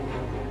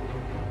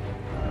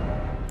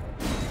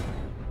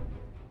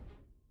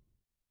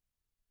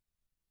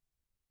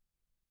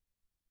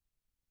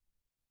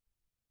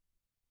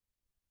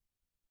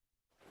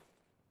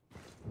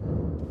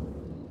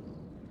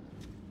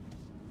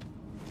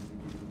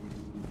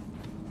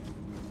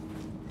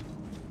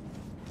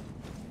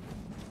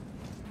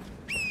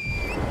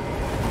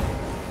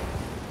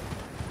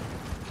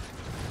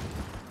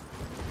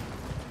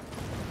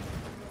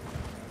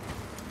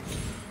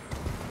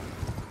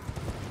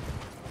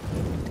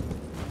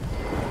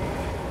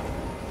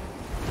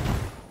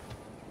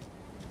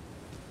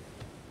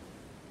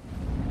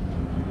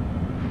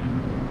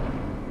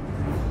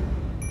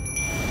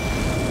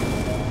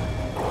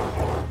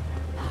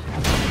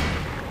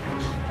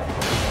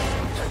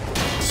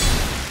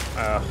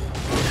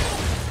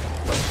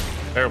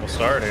 Terrible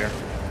start here.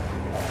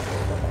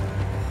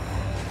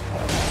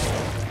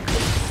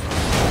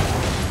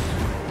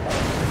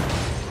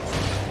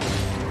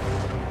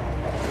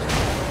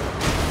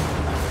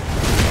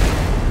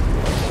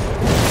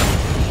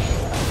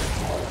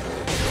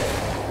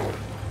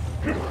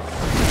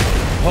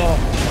 Oh,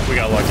 we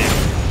got lucky.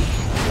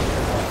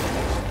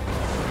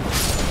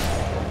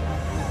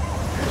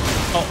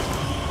 Oh,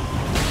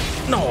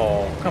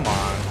 no, come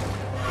on.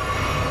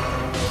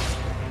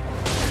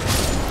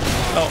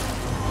 Oh.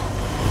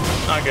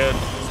 Not good.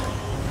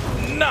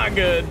 Not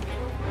good.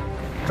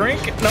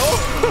 Drink? No.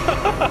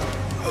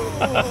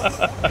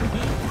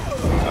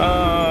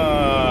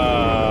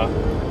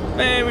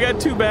 Man, we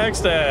got 2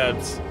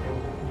 backstabs.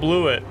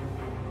 Blew it.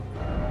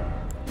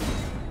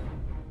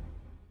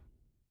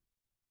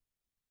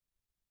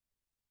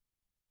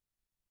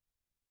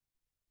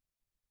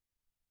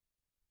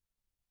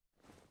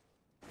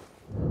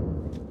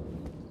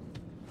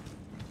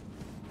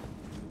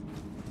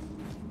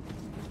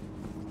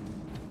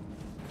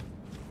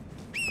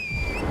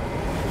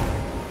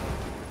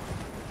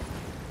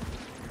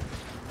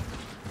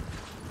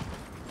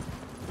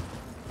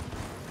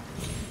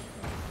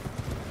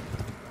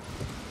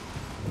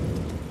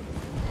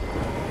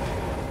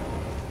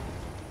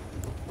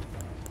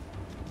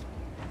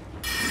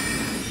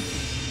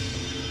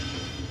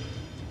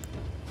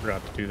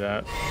 Forgot to do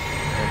that. I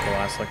think the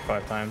last like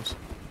 5 times.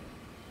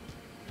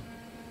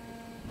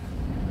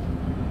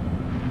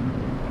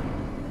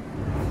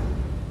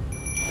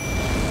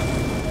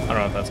 I don't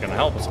know if that's gonna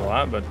help us a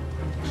lot, but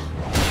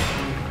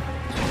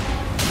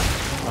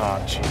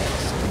oh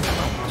jeez.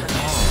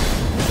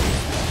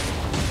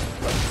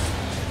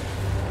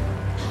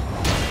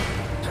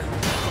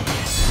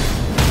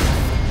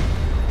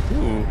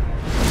 Ooh.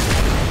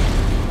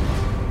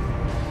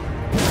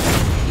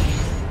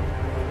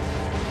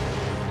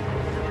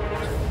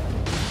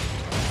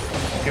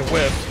 Get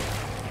whipped.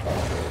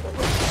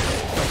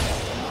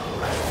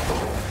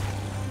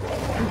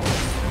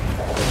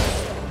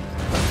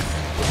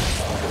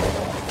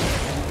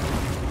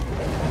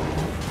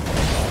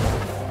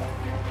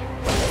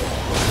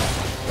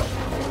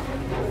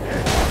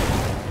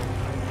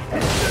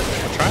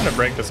 I'm trying to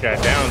break this guy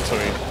down so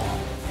he...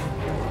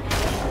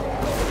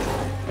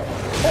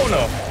 Oh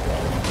no!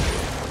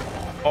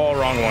 Oh,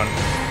 wrong one.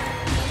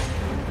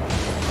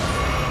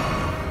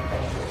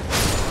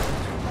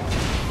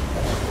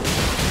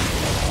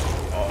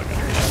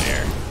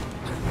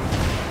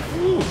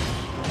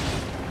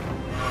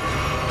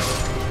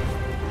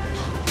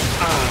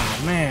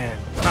 Man,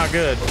 not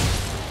good.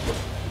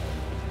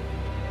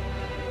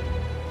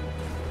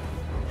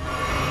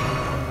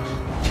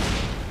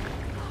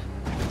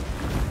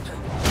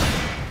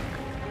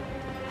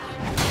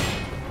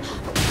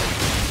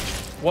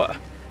 What? I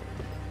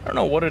don't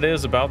know what it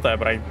is about that,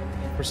 but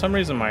for some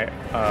reason my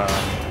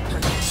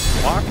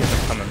lock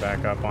isn't coming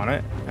back up on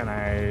it, and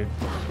I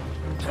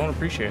don't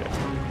appreciate it.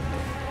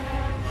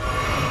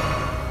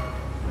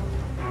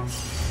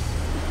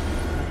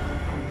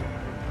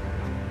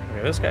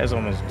 Okay, this guy's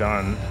almost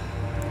done.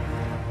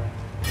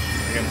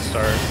 We're gonna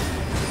start.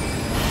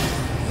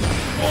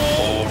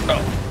 Oh no!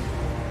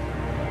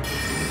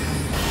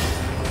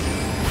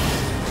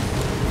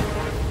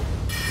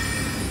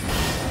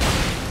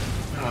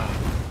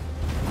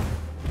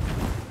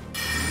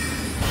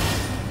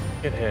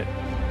 Get hit.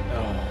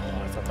 Oh,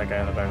 I thought that guy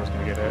in the back was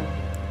gonna get hit.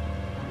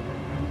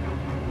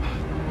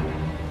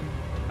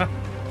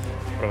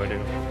 What do I do?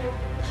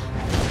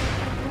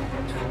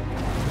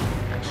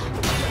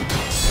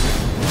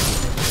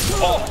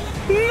 Oh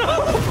no!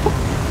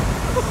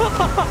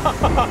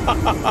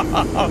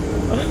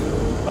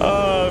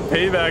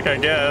 Payback, I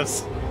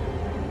guess.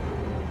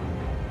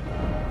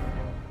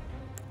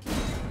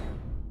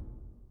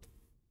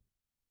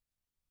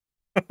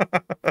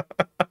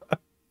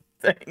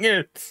 Dang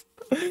it!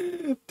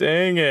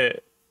 Dang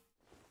it!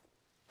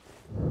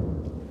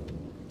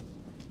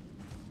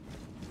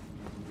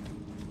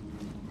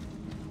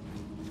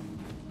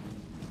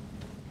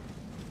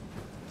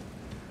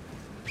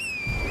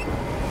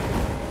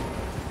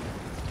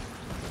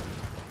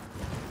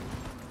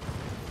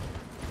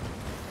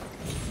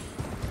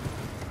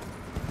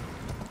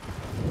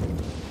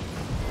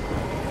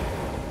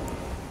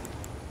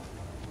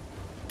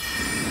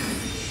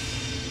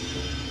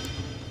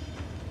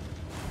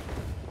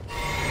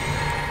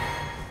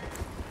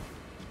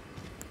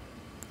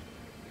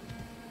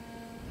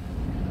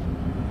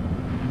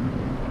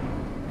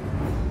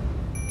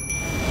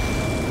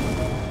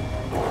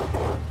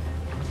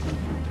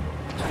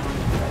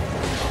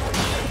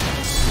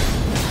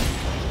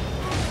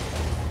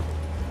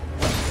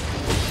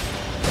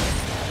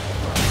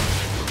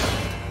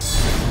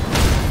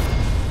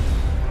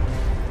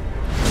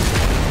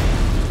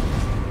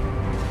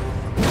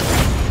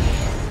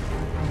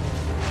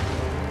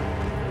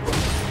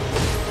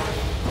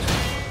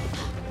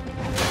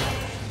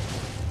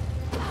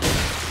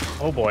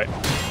 Oh boy.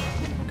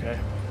 Okay.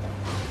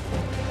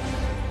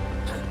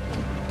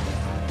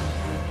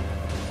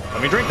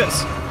 Let me drink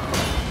this.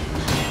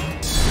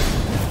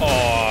 Oh,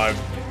 I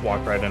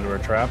walked right into her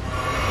trap.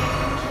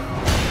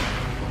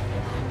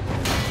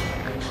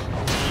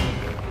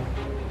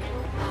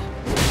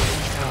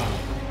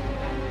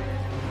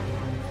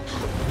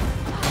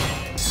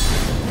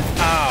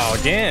 Oh,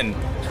 again.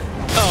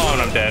 Oh,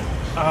 and I'm dead.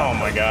 Oh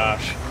my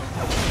gosh.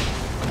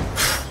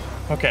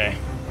 Okay.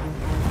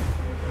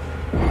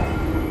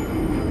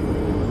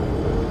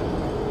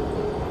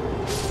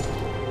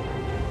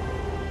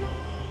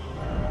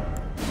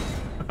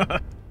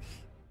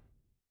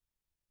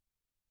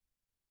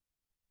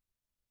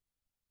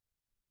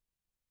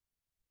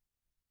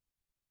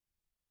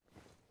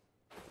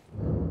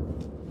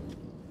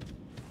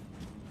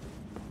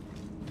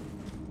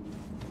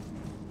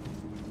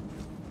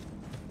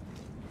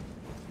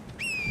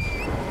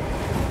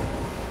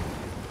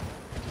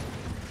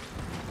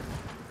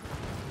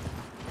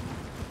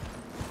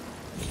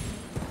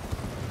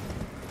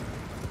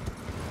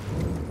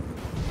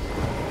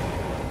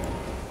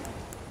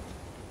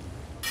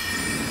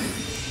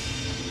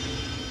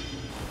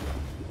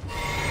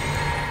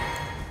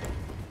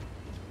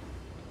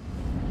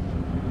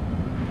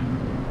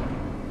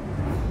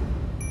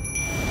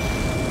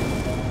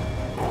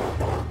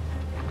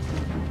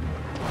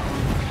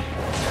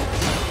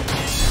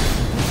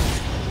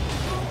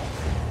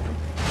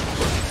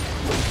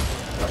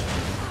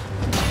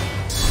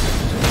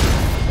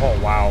 Oh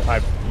wow, I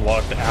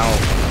lucked out.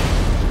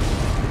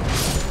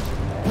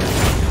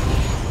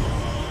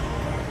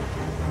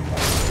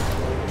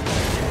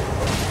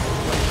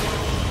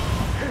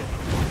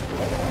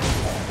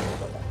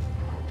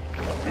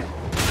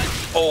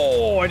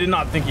 Oh, I did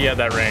not think he had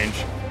that range.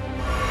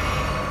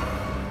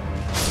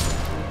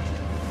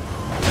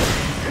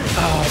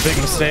 Oh, big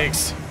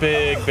mistakes.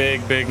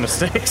 Big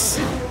mistakes.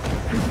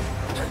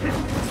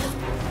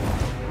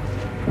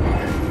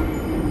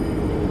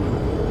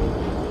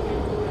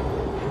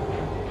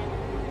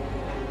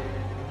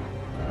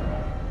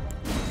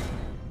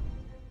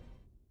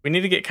 We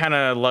need to get kind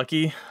of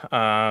lucky.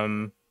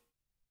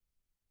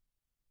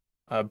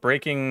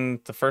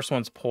 Breaking the first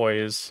one's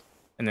poise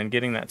and then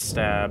getting that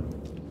stab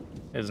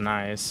is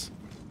nice.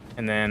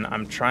 And then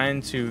I'm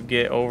trying to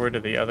get over to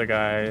the other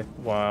guy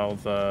while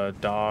the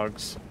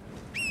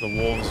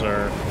wolves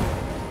are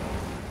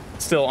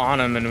still on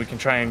him, and we can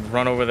try and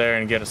run over there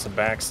and get us a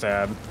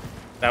backstab.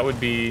 That would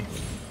be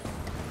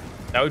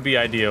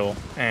ideal.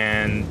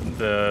 And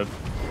the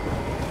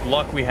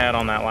luck we had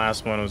on that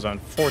last one was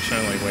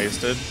unfortunately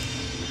wasted.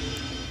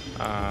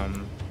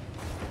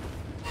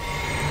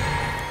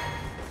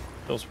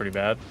 Feels pretty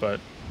bad, but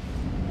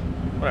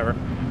whatever.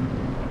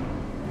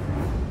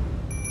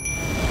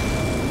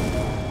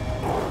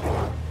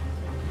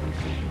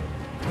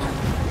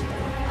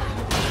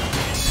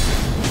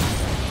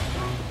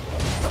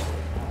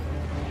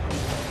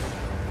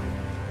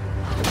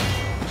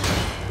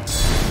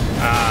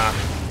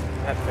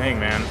 That thing,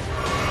 man.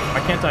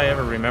 Why can't I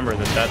ever remember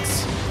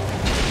that's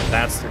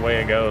the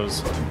way it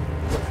goes?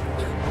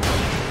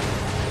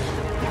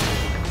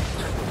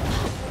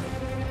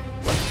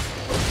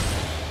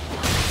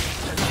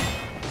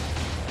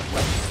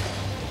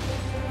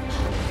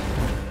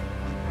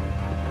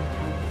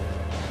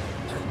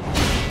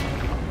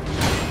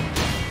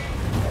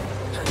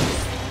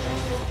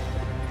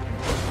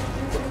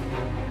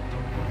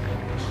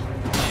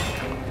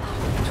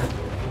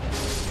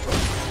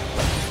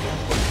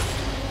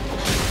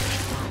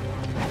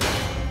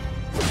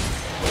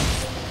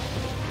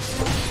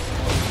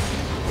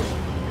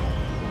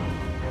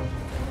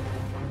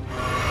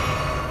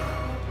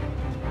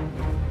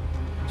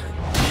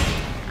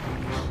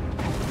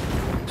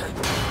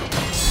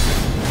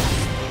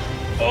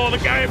 Oh, the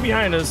guy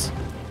behind us.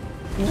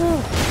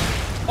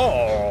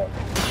 Oh.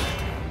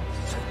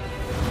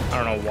 I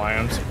don't know why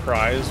I'm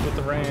surprised with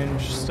the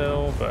range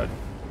still, but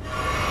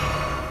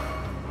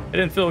it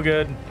didn't feel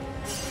good.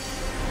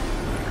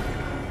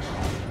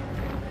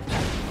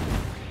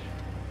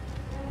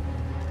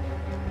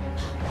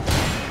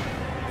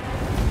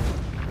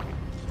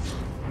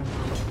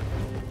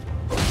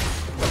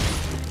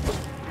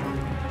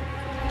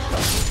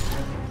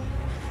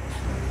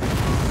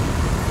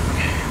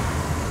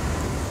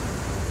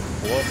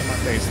 Blow up in my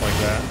face like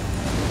that.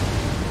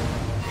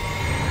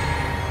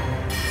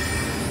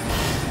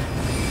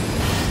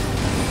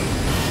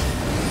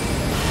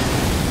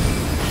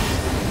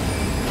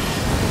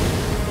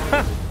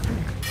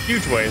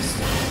 Huge waste.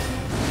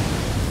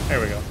 There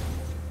we go.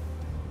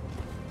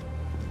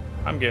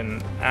 I'm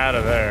getting out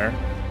of there.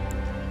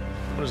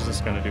 What is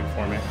this gonna do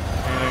for me?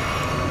 Anything?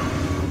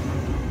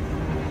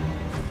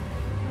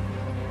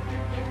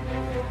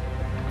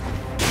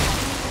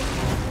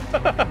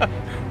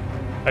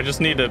 I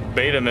just need to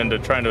bait him into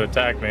trying to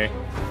attack me.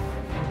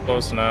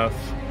 Close enough.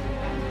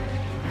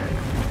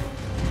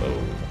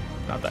 Oh,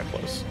 not that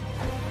close.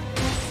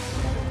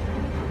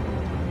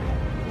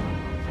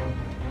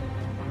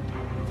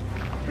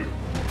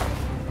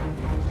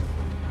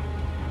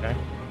 Okay.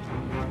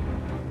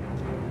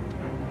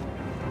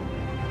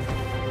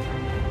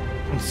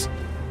 bones.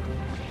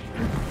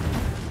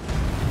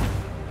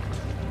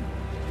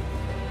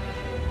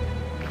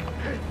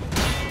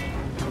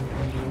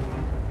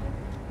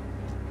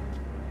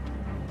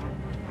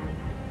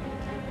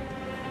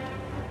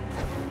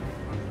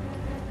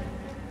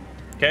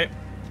 Okay.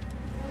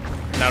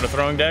 Now to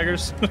throwing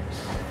daggers.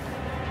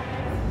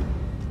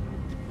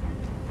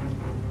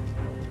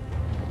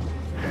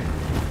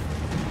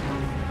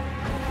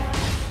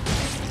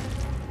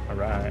 All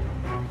right.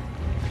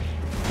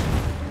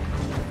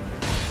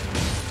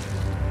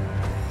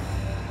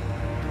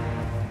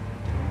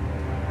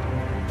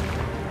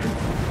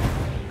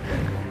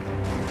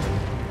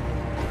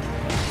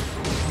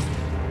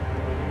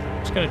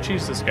 Just gonna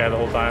cheese this guy the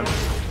whole time.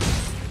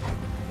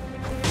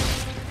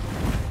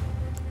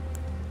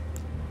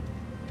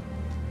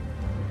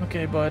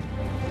 Okay, bud.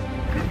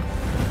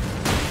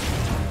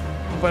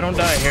 Hope I don't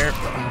die here.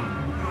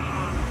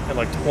 Got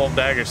like 12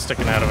 daggers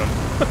sticking out of him.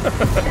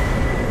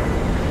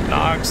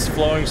 Nox,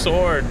 flowing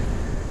sword.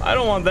 I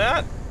don't want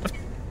that.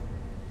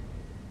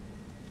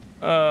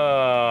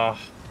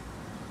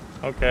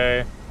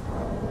 Okay.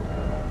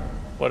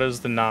 What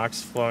is the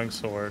Nox flowing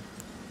sword?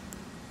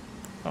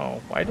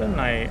 Oh, why didn't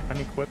I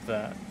unequip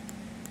that?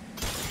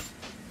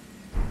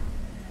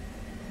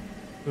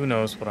 Who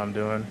knows what I'm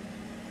doing?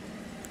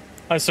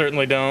 I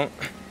certainly don't.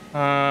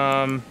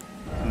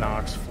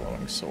 Nox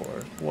flowing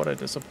sword. What a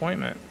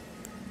disappointment.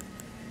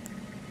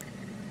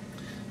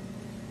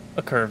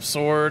 A curved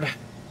sword.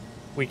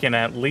 We can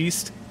at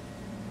least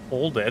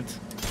hold it.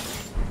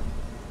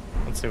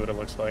 Let's see what it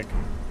looks like.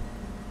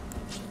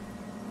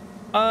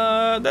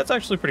 That's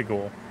actually pretty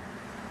cool.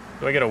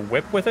 Do I get a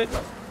whip with it?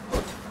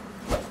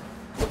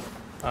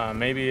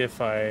 Maybe if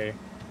I...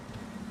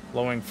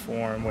 Flowing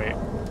form, wait.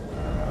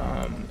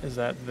 Is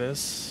that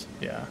this?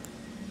 Yeah.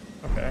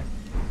 Okay.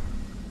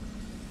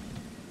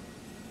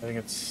 I think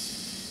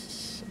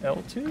it's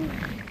L2?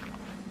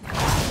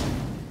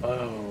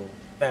 Oh,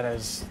 that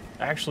is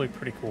actually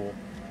pretty cool.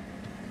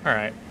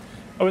 Alright.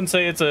 I wouldn't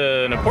say it's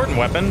an important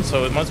weapon,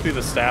 so it must be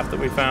the staff that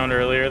we found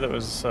earlier that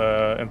was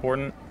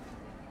important.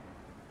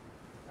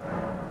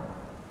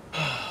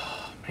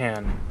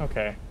 Man,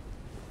 okay.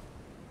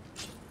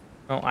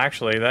 Well,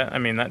 actually,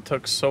 that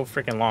took so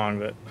freaking long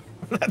that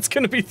that's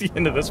gonna be the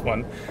end of this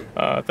one.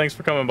 Thanks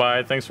for coming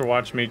by. Thanks for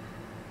watching me,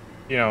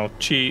 you know,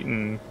 cheat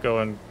and go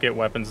and get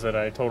weapons that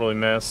I totally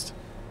missed.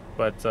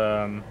 But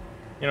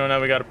you know,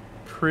 now we got a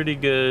pretty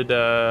good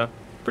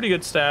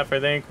staff, I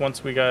think.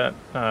 Once we get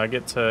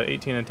to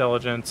 18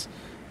 intelligence,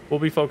 we'll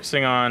be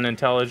focusing on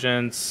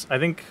intelligence. I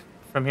think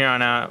from here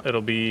on out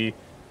it'll be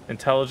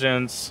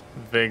intelligence,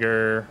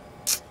 vigor.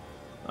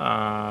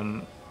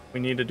 We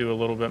need to do a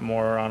little bit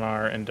more on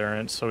our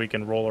endurance so we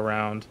can roll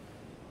around.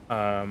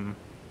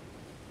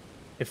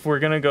 If we're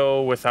gonna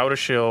go without a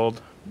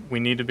shield, we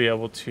need to be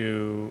able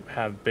to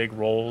have big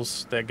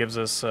rolls. That gives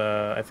us,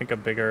 I think, a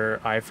bigger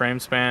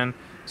iframe span.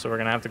 So we're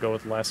gonna have to go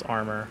with less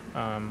armor.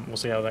 We'll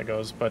see how that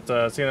goes. But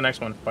see you in the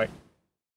next one. Bye.